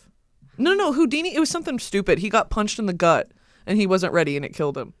half. No, Houdini, it was something stupid. He got punched in the gut and he wasn't ready and it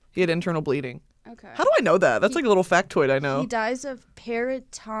killed him. He had internal bleeding. Okay. How do I know that? That's like a little factoid I know. He dies of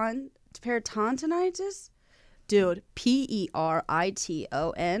peritonitis? Dude,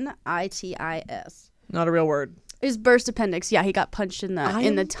 peritonitis. Not a real word. His burst appendix. Yeah, he got punched in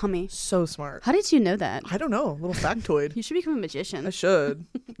the tummy. So smart. How did you know that? I don't know. A little factoid. You should become a magician. I should.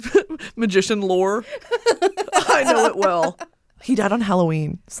 Magician lore. I know it well. He died on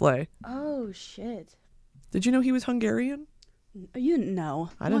Halloween. Slay. Oh, shit. Did you know he was Hungarian? You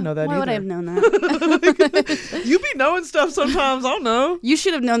know. I didn't know that Why either. would I have known that? You be knowing stuff sometimes. I don't know. You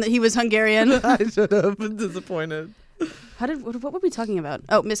should have known that he was Hungarian. I should have been disappointed. What were we talking about?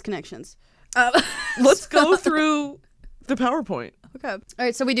 Oh, missed connections. Let's go through the PowerPoint. Okay. All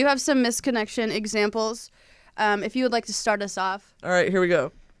right, so we do have some missed connection examples. If you would like to start us off. All right, here we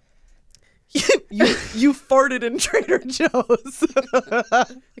go. You farted in Trader Joe's.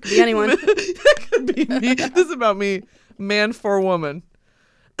 It could be anyone. It could be me. This is about me. Man for woman.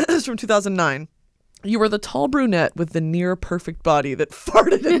 This is from 2009. You were the tall brunette with the near perfect body that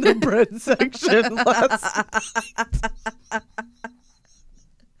farted in the bread section last.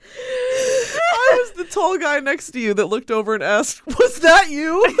 I was the tall guy next to you that looked over and asked, "Was that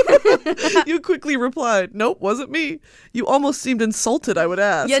you?" You quickly replied, "Nope, wasn't me." You almost seemed insulted, I would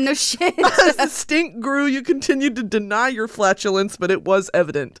ask. Yeah, no shit. As the stink grew, you continued to deny your flatulence, but it was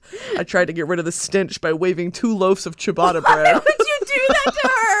evident. I tried to get rid of the stench by waving 2 loaves of ciabatta bread. Why would you do that to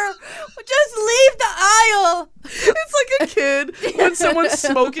her? Just leave the aisle. It's like a kid when someone's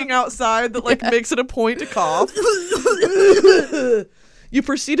smoking outside that like makes it a point to cough. You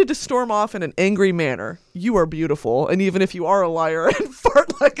proceeded to storm off in an angry manner. You are beautiful, and even if you are a liar and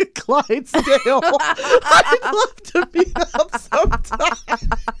fart like a Clydesdale, I'd love to meet up sometime.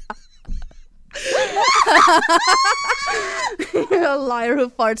 You're a liar who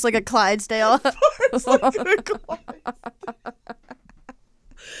farts like a Clydesdale. Farts like a Clydesdale.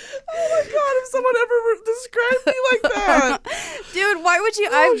 Oh my god, if someone ever described me like that. Dude, why would you?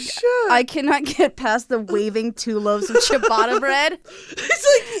 Oh, shit. I cannot get past the waving 2 loaves of ciabatta bread. It's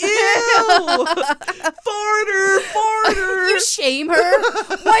like, ew. Farter. You shame her.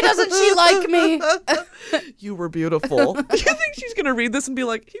 Why doesn't she like me? You were beautiful. You think she's going to read this and be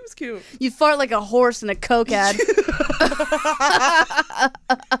like, he was cute. You fart like a horse in a Coke ad.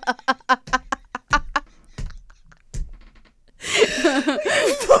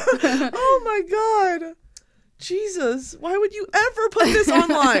 Oh my god. Jesus. Why would you ever put this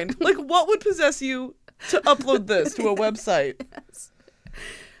online? Like, what would possess you to upload this to a website? Yes.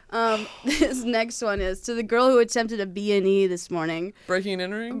 This next one is to the girl who attempted a B&E this morning. Breaking and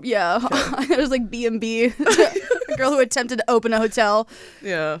entering? Yeah. It was like B&B. A girl who attempted to open a hotel.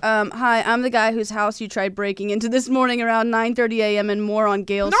 Yeah. Hi, I'm the guy whose house you tried breaking into this morning around 9:30 a.m. and more on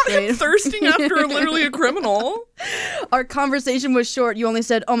Gale Not Street. him thirsting after literally a criminal. Our conversation was short. You only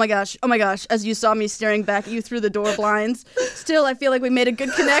said, oh my gosh, as you saw me staring back at you through the door blinds. Still, I feel like we made a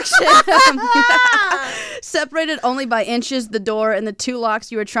good connection. Separated only by inches, the door and the two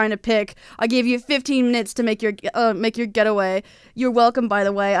locks you were trying to pick. I gave you 15 minutes to make your getaway. You're welcome, by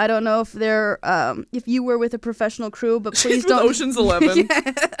the way. I don't know if you were with a professional crew, but please don't. Ocean's 11.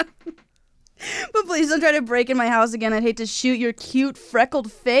 But please don't try to break in my house again. I'd hate to shoot your cute,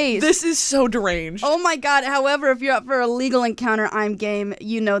 freckled face. This is so deranged. Oh my god. However, if you're up for a legal encounter, I'm game.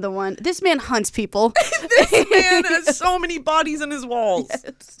 You know the one. This man hunts people. This man has so many bodies in his walls.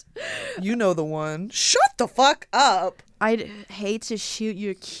 Yes. You know the one. Shut the fuck up. I'd hate to shoot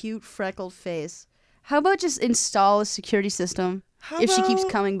your cute, freckled face. How about just install a security system if she keeps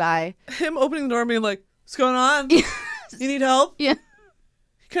coming by? Him opening the door and being like, what's going on? You need help? Yeah.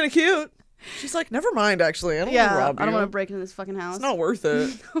 Kind of cute. She's like, never mind, actually. I don't want to rob you. I don't want to break into this fucking house. It's not worth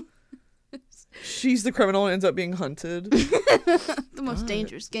it. She's the criminal and ends up being hunted. The most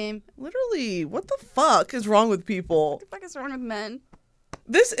dangerous game. Literally, what the fuck is wrong with people? What the fuck is wrong with men?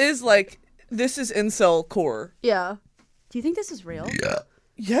 This is incel core. Yeah. Do you think this is real? Yeah.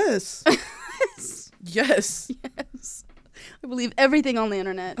 Yes. Yes. Yes. I believe everything on the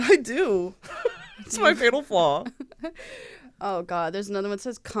internet. I do. It's my fatal flaw. Oh, God. There's another one that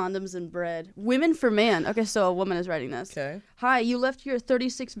says condoms and bread. Women for man. Okay, so a woman is writing this. Okay. Hi, you left your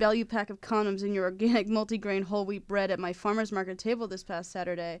 36 value pack of condoms and your organic multigrain whole wheat bread at my farmer's market table this past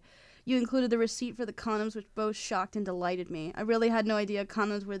Saturday. You included the receipt for the condoms, which both shocked and delighted me. I really had no idea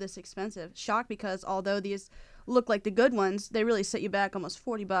condoms were this expensive. Shocked because although these look like the good ones, they really set you back almost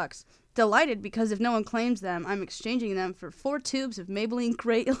 $40. Delighted because if no one claims them, I'm exchanging them for 4 tubes of Maybelline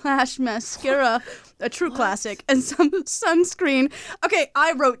Great Lash Mascara, a true classic, and some sunscreen. Okay,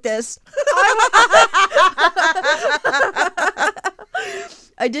 I wrote this.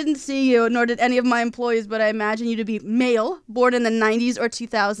 I didn't see you, nor did any of my employees, but I imagine you to be male, born in the 90s or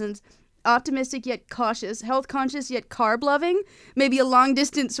 2000s. Optimistic yet cautious, health conscious yet carb loving, maybe a long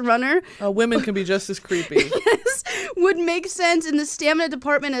distance runner. Women can be just as creepy. Yes, would make sense in the stamina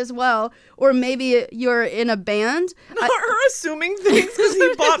department as well. Or maybe you're in a band. Not her assuming things because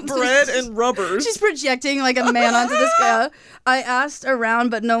he bought bread and rubbers. She's projecting like a man onto this guy. I asked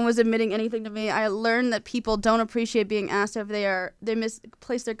around, but no one was admitting anything to me. I learned that people don't appreciate being asked if they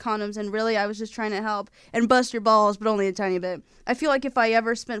misplace their condoms, and really I was just trying to help and bust your balls, but only a tiny bit. I feel like if I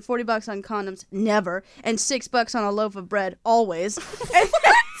ever spent $40 on condoms, never, and $6 on a loaf of bread, always.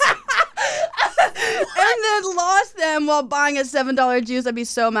 And then lost them while buying a $7 juice, I'd be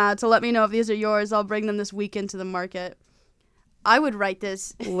so mad. So let me know if these are yours. I'll bring them this weekend to the market. I would write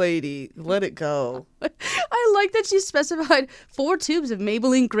this. Lady, let it go. I like that she specified 4 tubes of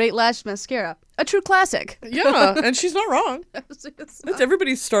Maybelline Great Lash Mascara. A true classic. Yeah, and she's not wrong. It's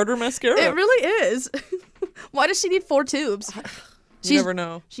everybody's starter mascara. It really is. Why does she need 4 tubes? You never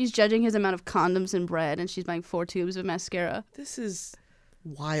know. She's judging his amount of condoms and bread, and she's buying 4 tubes of mascara. This is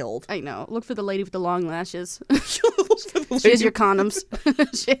wild. I know. Look for the lady with the long lashes. She has your condoms.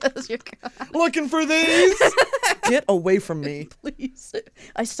 She has your condoms. Looking for these? Get away from me. Please.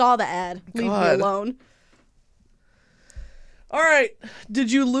 I saw the ad. Leave me alone. All right.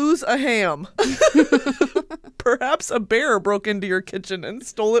 Did you lose a ham? Perhaps a bear broke into your kitchen and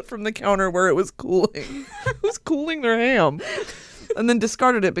stole it from the counter where it was cooling. It was cooling their ham. And then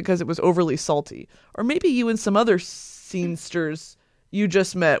discarded it because it was overly salty. Or maybe you and some other scenesters you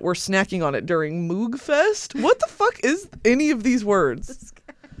just met were snacking on it during Moog Fest. What the fuck is any of these words?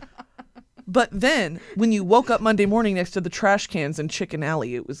 But then, when you woke up Monday morning next to the trash cans in Chicken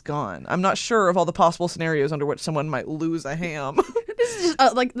Alley, it was gone. I'm not sure of all the possible scenarios under which someone might lose a ham. This is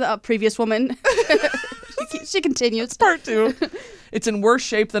just like the previous woman. She continues. Part 2. It's in worse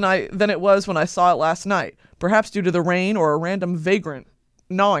shape than it was when I saw it last night, perhaps due to the rain or a random vagrant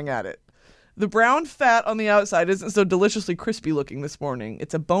gnawing at it. The brown fat on the outside isn't so deliciously crispy looking this morning.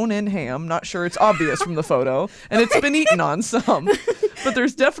 It's a bone-in ham, not sure it's obvious from the photo, and it's been eaten on some. But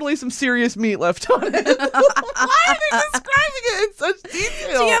there's definitely some serious meat left on it. Why are they describing it in such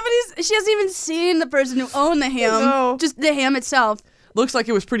detail? She hasn't even seen the person who owned the ham. No. Just the ham itself. Looks like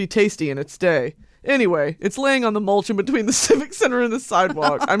it was pretty tasty in its day. Anyway, it's laying on the mulch in between the Civic Center and the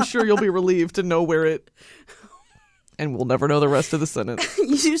sidewalk. I'm sure you'll be relieved to know where it... And we'll never know the rest of the sentence.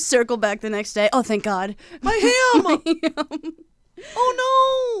 You circle back the next day. Oh, thank God. My ham! My ham.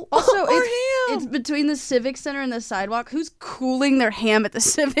 Oh, no! Also, our ham! It's between the Civic Center and the sidewalk. Who's cooling their ham at the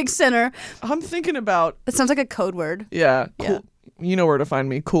Civic Center? I'm thinking about... It sounds like a code word. Yeah. Yeah. You know where to find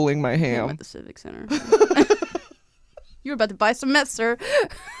me, cooling my ham. At the Civic Center. You were about to buy some meth, sir.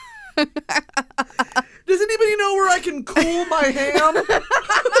 Does anybody know where I can cool my ham?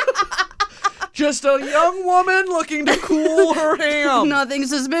 Just a young woman looking to cool her ham. Nothing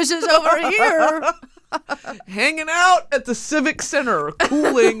suspicious over here. Hanging out at the Civic Center,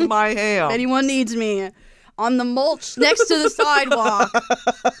 cooling my ham. If anyone needs me, on the mulch next to the sidewalk.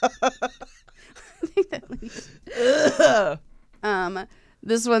 I think that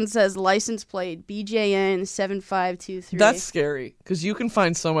this one says license plate BJN 7523. That's scary because you can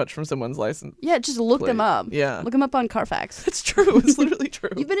find so much from someone's license. Yeah, just look them up. Yeah. Look them up on Carfax. It's true. It's literally true.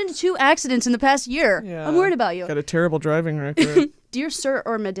 You've been into 2 accidents in the past year. Yeah. I'm worried about you. Got a terrible driving record. Dear sir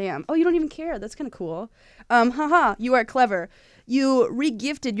or madame. Oh, you don't even care. That's kind of cool. Haha, you are clever. You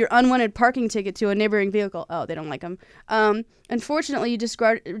re-gifted your unwanted parking ticket to a neighboring vehicle. Oh, they don't like them. Unfortunately, you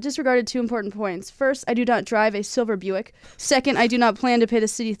disregarded 2 important points. First, I do not drive a silver Buick. Second, I do not plan to pay the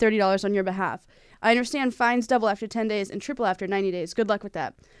city $30 on your behalf. I understand fines double after 10 days and triple after 90 days. Good luck with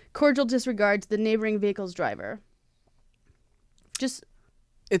that. Cordial disregard to the neighboring vehicle's driver.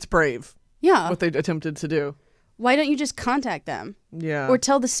 It's brave. Yeah. What they attempted to do. Why don't you just contact them? Yeah. Or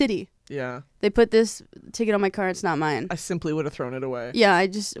tell the city. Yeah. They put this ticket on my car. It's not mine. I simply would have thrown it away. Yeah,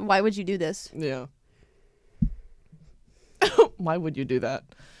 why would you do this? Yeah. Why would you do that?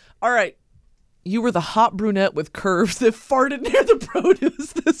 All right. You were the hot brunette with curves that farted near the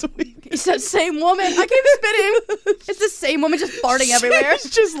produce this week. It's that same woman. I keep spitting. It's the same woman just farting everywhere. She's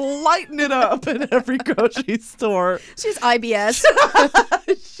just lighting it up at every grocery store. She's IBS.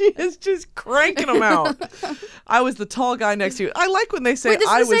 She is just cranking them out. I was the tall guy next to you. I like when they say Wait,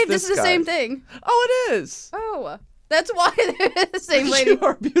 I was this guy. This is the same thing. Oh, it is. Oh, that's why they're the same lady. You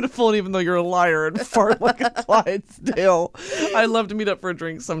are beautiful, and even though you're a liar and fart like a Clydesdale. I'd love to meet up for a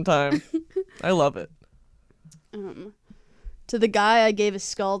drink sometime. I love it. To the guy I gave a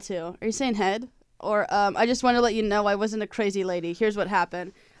skull to. Are you saying head? Or I just want to let you know I wasn't a crazy lady. Here's what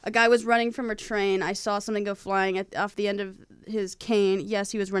happened. A guy was running from a train. I saw something go flying off the end of his cane.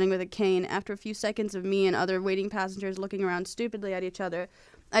 Yes, he was running with a cane. After a few seconds of me and other waiting passengers looking around stupidly at each other,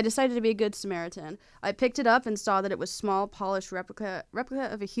 I decided to be a good Samaritan. I picked it up and saw that it was small, polished replica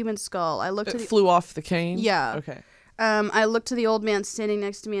of a human skull. It flew off the cane? Yeah. Okay. I looked to the old man standing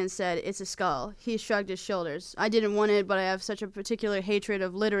next to me and said, "It's a skull." He shrugged his shoulders. I didn't want it, but I have such a particular hatred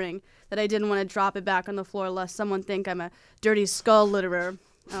of littering that I didn't want to drop it back on the floor lest someone think I'm a dirty skull litterer.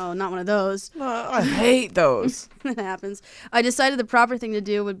 Oh, not one of those. I hate those. That happens. I decided the proper thing to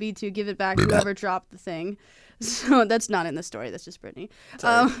do would be to give it back to whoever dropped the thing. So that's not in the story. That's just Brittany.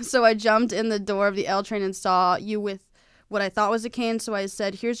 So I jumped in the door of the L train and saw you with what I thought was a cane. So I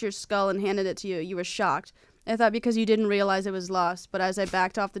said, "Here's your skull," and handed it to you. You were shocked. I thought because you didn't realize it was lost, but as I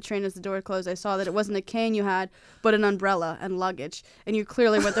backed off the train as the door closed, I saw that it wasn't a cane you had, but an umbrella and luggage. And you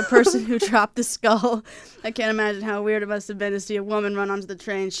clearly were the person who dropped the skull. I can't imagine how weird it must have been to see a woman run onto the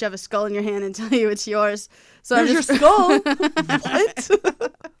train, shove a skull in your hand, and tell you it's yours. So There's your skull? What?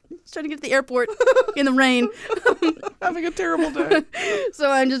 Trying to get to the airport in the rain. Having a terrible day.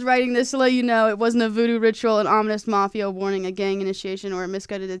 So I'm just writing this to let you know it wasn't a voodoo ritual, an ominous mafia warning, a gang initiation, or a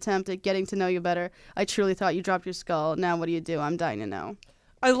misguided attempt at getting to know you better. I truly thought you dropped your skull. Now what do? I'm dying to know.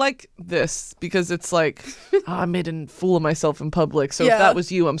 I like this because it's like, I made a fool of myself in public, so if that was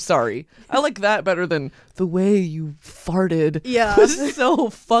you, I'm sorry. I like that better than the way you farted. Yeah. It was so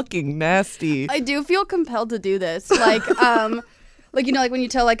fucking nasty. I do feel compelled to do this. Like, like when you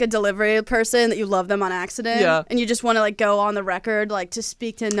tell like a delivery person that you love them on accident, and you just want to like go on the record, like to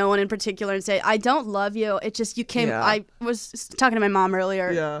speak to no one in particular and say, "I don't love you. It just you came." Yeah. I was talking to my mom earlier.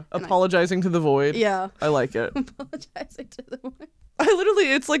 Yeah, apologizing to the void. Yeah, I like it. apologizing to the void.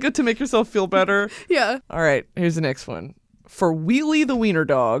 It's like to make yourself feel better. Yeah. All right, here's the next one. For Wheelie the Wiener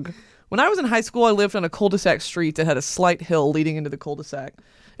Dog. When I was in high school, I lived on a cul-de-sac street that had a slight hill leading into the cul-de-sac.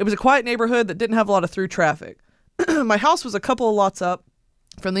 It was a quiet neighborhood that didn't have a lot of through traffic. My house was a couple of lots up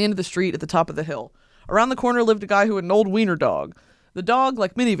from the end of the street at the top of the hill. Around the corner lived a guy who had an old wiener dog. The dog,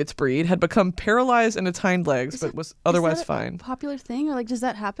 like many of its breed, had become paralyzed in its hind legs, but was otherwise fine. Popular thing, or like does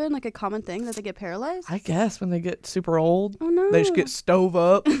that happen? Like a common thing that they get paralyzed? I guess when they get super old, oh no, they just get stove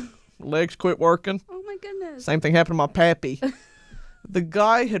up, legs quit working. Oh my goodness. Same thing happened to my pappy. The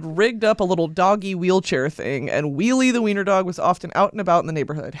guy had rigged up a little doggy wheelchair thing, and Wheelie the wiener dog was often out and about in the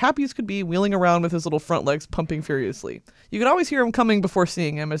neighborhood, happy as could be, wheeling around with his little front legs pumping furiously. You could always hear him coming before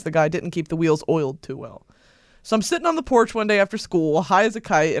seeing him, as the guy didn't keep the wheels oiled too well. So I'm sitting on the porch one day after school, high as a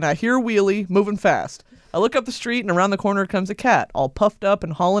kite, and I hear Wheelie moving fast. I look up the street, and around the corner comes a cat, all puffed up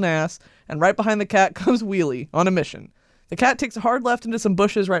and hauling ass, and right behind the cat comes Wheelie, on a mission. The cat takes a hard left into some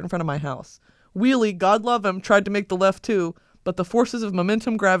bushes right in front of my house. Wheelie, God love him, tried to make the left too, but the forces of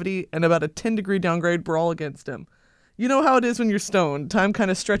momentum, gravity, and about a 10-degree downgrade were all against him. You know how it is when you're stoned. Time kind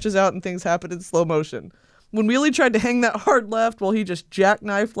of stretches out and things happen in slow motion. when Wheelie tried to hang that hard left, well, he just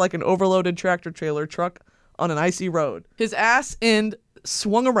jackknifed like an overloaded tractor trailer truck on an icy road. His ass end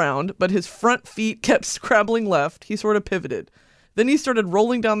swung around, but his front feet kept scrabbling left. He sort of pivoted. Then he started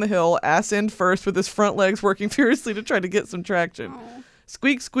rolling down the hill, ass end first, with his front legs working furiously to try to get some traction. Oh.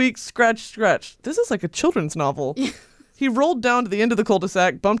 Squeak, squeak, scratch, scratch. This is like a children's novel. He rolled down to the end of the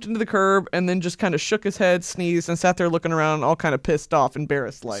cul-de-sac, bumped into the curb, and then just kind of shook his head, sneezed, and sat there looking around all kind of pissed off,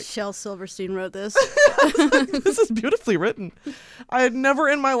 embarrassed like. Shel Silverstein wrote this. This is beautifully written. I had never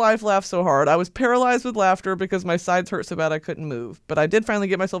in my life laughed so hard. I was paralyzed with laughter because my sides hurt so bad I couldn't move. But I did finally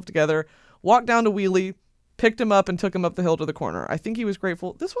get myself together, walked down to Wheelie, picked him up, and took him up the hill to the corner. I think he was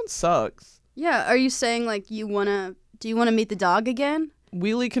grateful. This one sucks. Yeah, are you saying, like, do you want to meet the dog again?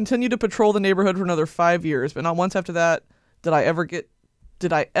 Wheelie continued to patrol the neighborhood for another 5 years, but not once after that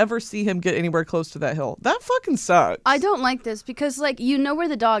did I ever see him get anywhere close to that hill. That fucking sucks. I don't like this because, like, you know where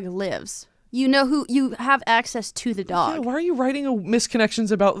the dog lives. You know who you have access to the dog. Yeah, why are you writing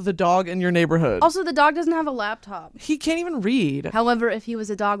misconnections about the dog in your neighborhood? Also, the dog doesn't have a laptop. He can't even read. However, if he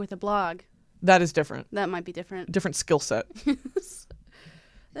was a dog with a blog, that is different. that might be different. Different skill set.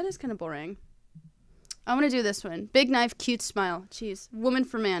 That is kind of boring. I want to do this one. Big knife, cute smile. Jeez. Woman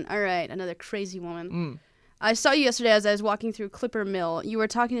for man. All right, another crazy woman. I saw you yesterday as I was walking through Clipper Mill. You were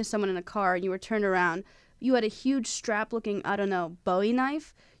talking to someone in a car, and you were turned around. You had a huge strap-looking, I don't know, Bowie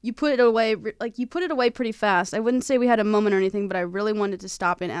knife. You put it away, pretty fast. I wouldn't say we had a moment or anything, but I really wanted to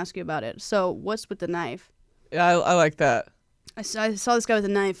stop and ask you about it. So, what's with the knife? Yeah, I like that. I saw this guy with a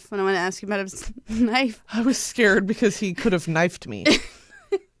knife when I wanted to ask him about his knife. I was scared because he could have knifed me.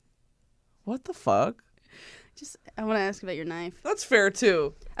 What the fuck? I want to ask about your knife. That's fair,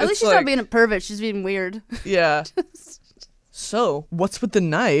 too. At least she's not being a pervert. She's being weird. Yeah. So, what's with the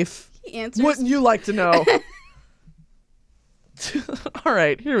knife? He answers. Wouldn't you like to know? All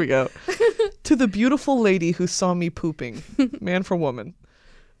right, here we go. To the beautiful lady who saw me pooping, man for woman.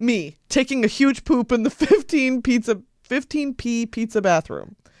 Me, taking a huge poop in the 15p pizza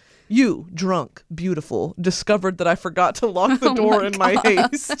bathroom. You, drunk, beautiful, discovered that I forgot to lock the door in my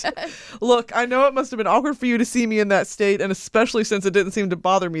haste. Look, I know it must have been awkward for you to see me in that state, and especially since it didn't seem to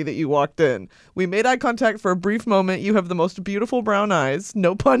bother me that you walked in. We made eye contact for a brief moment. You have the most beautiful brown eyes.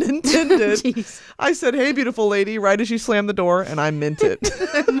 No pun intended. I said, hey, beautiful lady, right as you slammed the door, and I meant it.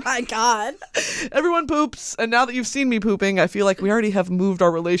 Oh, my God. Everyone poops, and now that you've seen me pooping, I feel like we already have moved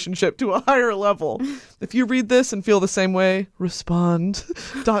our relationship to a higher level. If you read this and feel the same way, respond. ...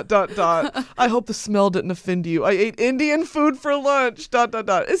 I hope the smell didn't offend you. I ate Indian food for lunch. ...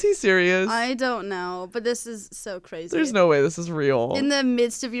 Is he serious? I don't know, but this is so crazy. There's no way this is real. In the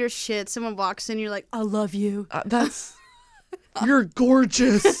midst of your shit, someone walks in, you're like, I love you. That's... You're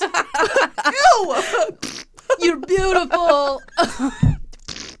gorgeous. Ew! You're beautiful.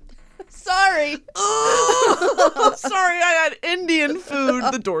 Sorry. Oh, sorry, I had Indian food.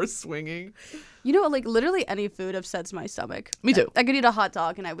 The door's swinging. You know, like, literally any food upsets my stomach. Me too. I could eat a hot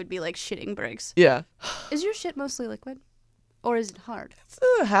dog and I would be, like, shitting bricks. Yeah. Is your shit mostly liquid? Or is it hard? It's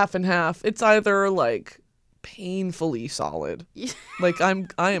half and half. It's either, like, painfully solid. Like, I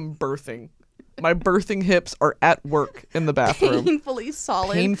am birthing. My birthing hips are at work in the bathroom. Painfully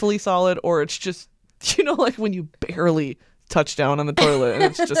solid. Painfully solid, or it's just, you know, like when you barely touch down on the toilet and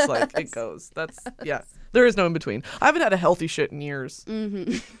it's just like, it goes. That's, yeah. There is no in between. I haven't had a healthy shit in years.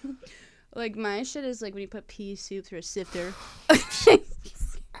 Mm-hmm. Like, my shit is like when you put pea soup through a sifter.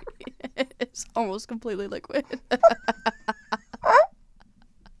 It's almost completely liquid.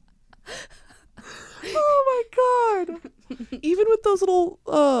 Oh my God. Even with those little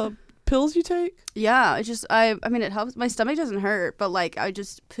pills you take? Yeah, it's just, I mean, it helps. My stomach doesn't hurt, but, like, I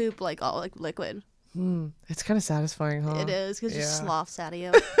just poop, like, all, like, liquid. It's kind of satisfying, huh? It is, because it just sloughs out of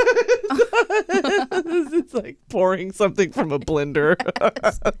you. It's like pouring something from a blender,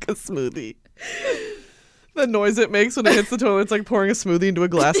 like a smoothie. The noise it makes when it hits the toilet, it's like pouring a smoothie into a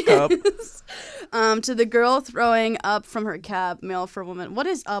glass cup. To the girl throwing up from her cab, male for woman. What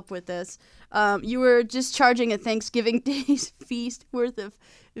is up with this? You were discharging a Thanksgiving Day's feast worth of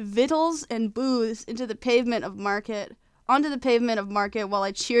victuals and booze onto the pavement of Market while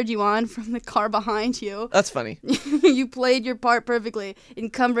I cheered you on from the car behind you. That's funny. You played your part perfectly,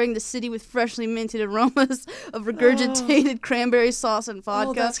 encumbering the city with freshly minted aromas of regurgitated cranberry sauce and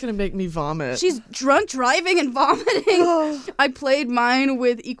vodka. Oh, that's going to make me vomit. She's drunk driving and vomiting. I played mine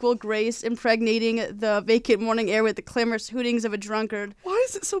with equal grace, impregnating the vacant morning air with the clamorous hootings of a drunkard. Why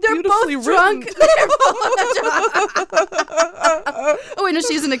is it so They're beautifully both written? drunk. Oh wait, no,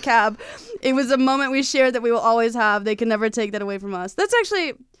 she's in a cab. It was a moment we shared that we will always have. They can never take that away from us. That's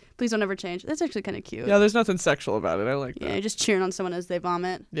actually, please don't ever change. That's actually kind of cute. Yeah, there's nothing sexual about it. I like that. Yeah, just cheering on someone as they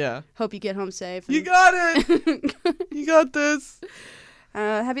vomit. Yeah. Hope you get home safe. You got it. You got this.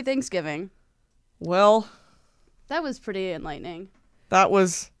 Happy Thanksgiving. Well, That was pretty enlightening. that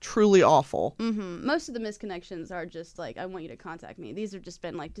was truly awful. Most of the misconnections are just like, I want you to contact me. These have just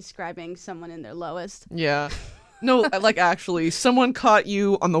been like describing someone in their lowest. Yeah. No, like actually, someone caught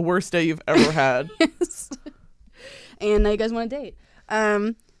you on the worst day you've ever had. Yes. And now you guys want a date.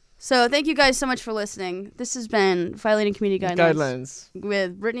 So thank you guys so much for listening. This has been Violating Community Guidelines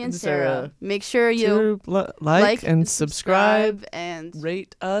with Brittany and Sarah. Make sure you like and subscribe and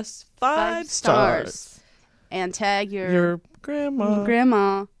rate us 5 5 stars. stars. And tag Your grandma.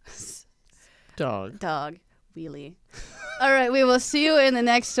 grandma Dog. wheelie. All right, we will see you in the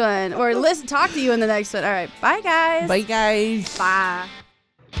next one, or talk to you in the next one. All right, bye guys. Bye, guys. Bye.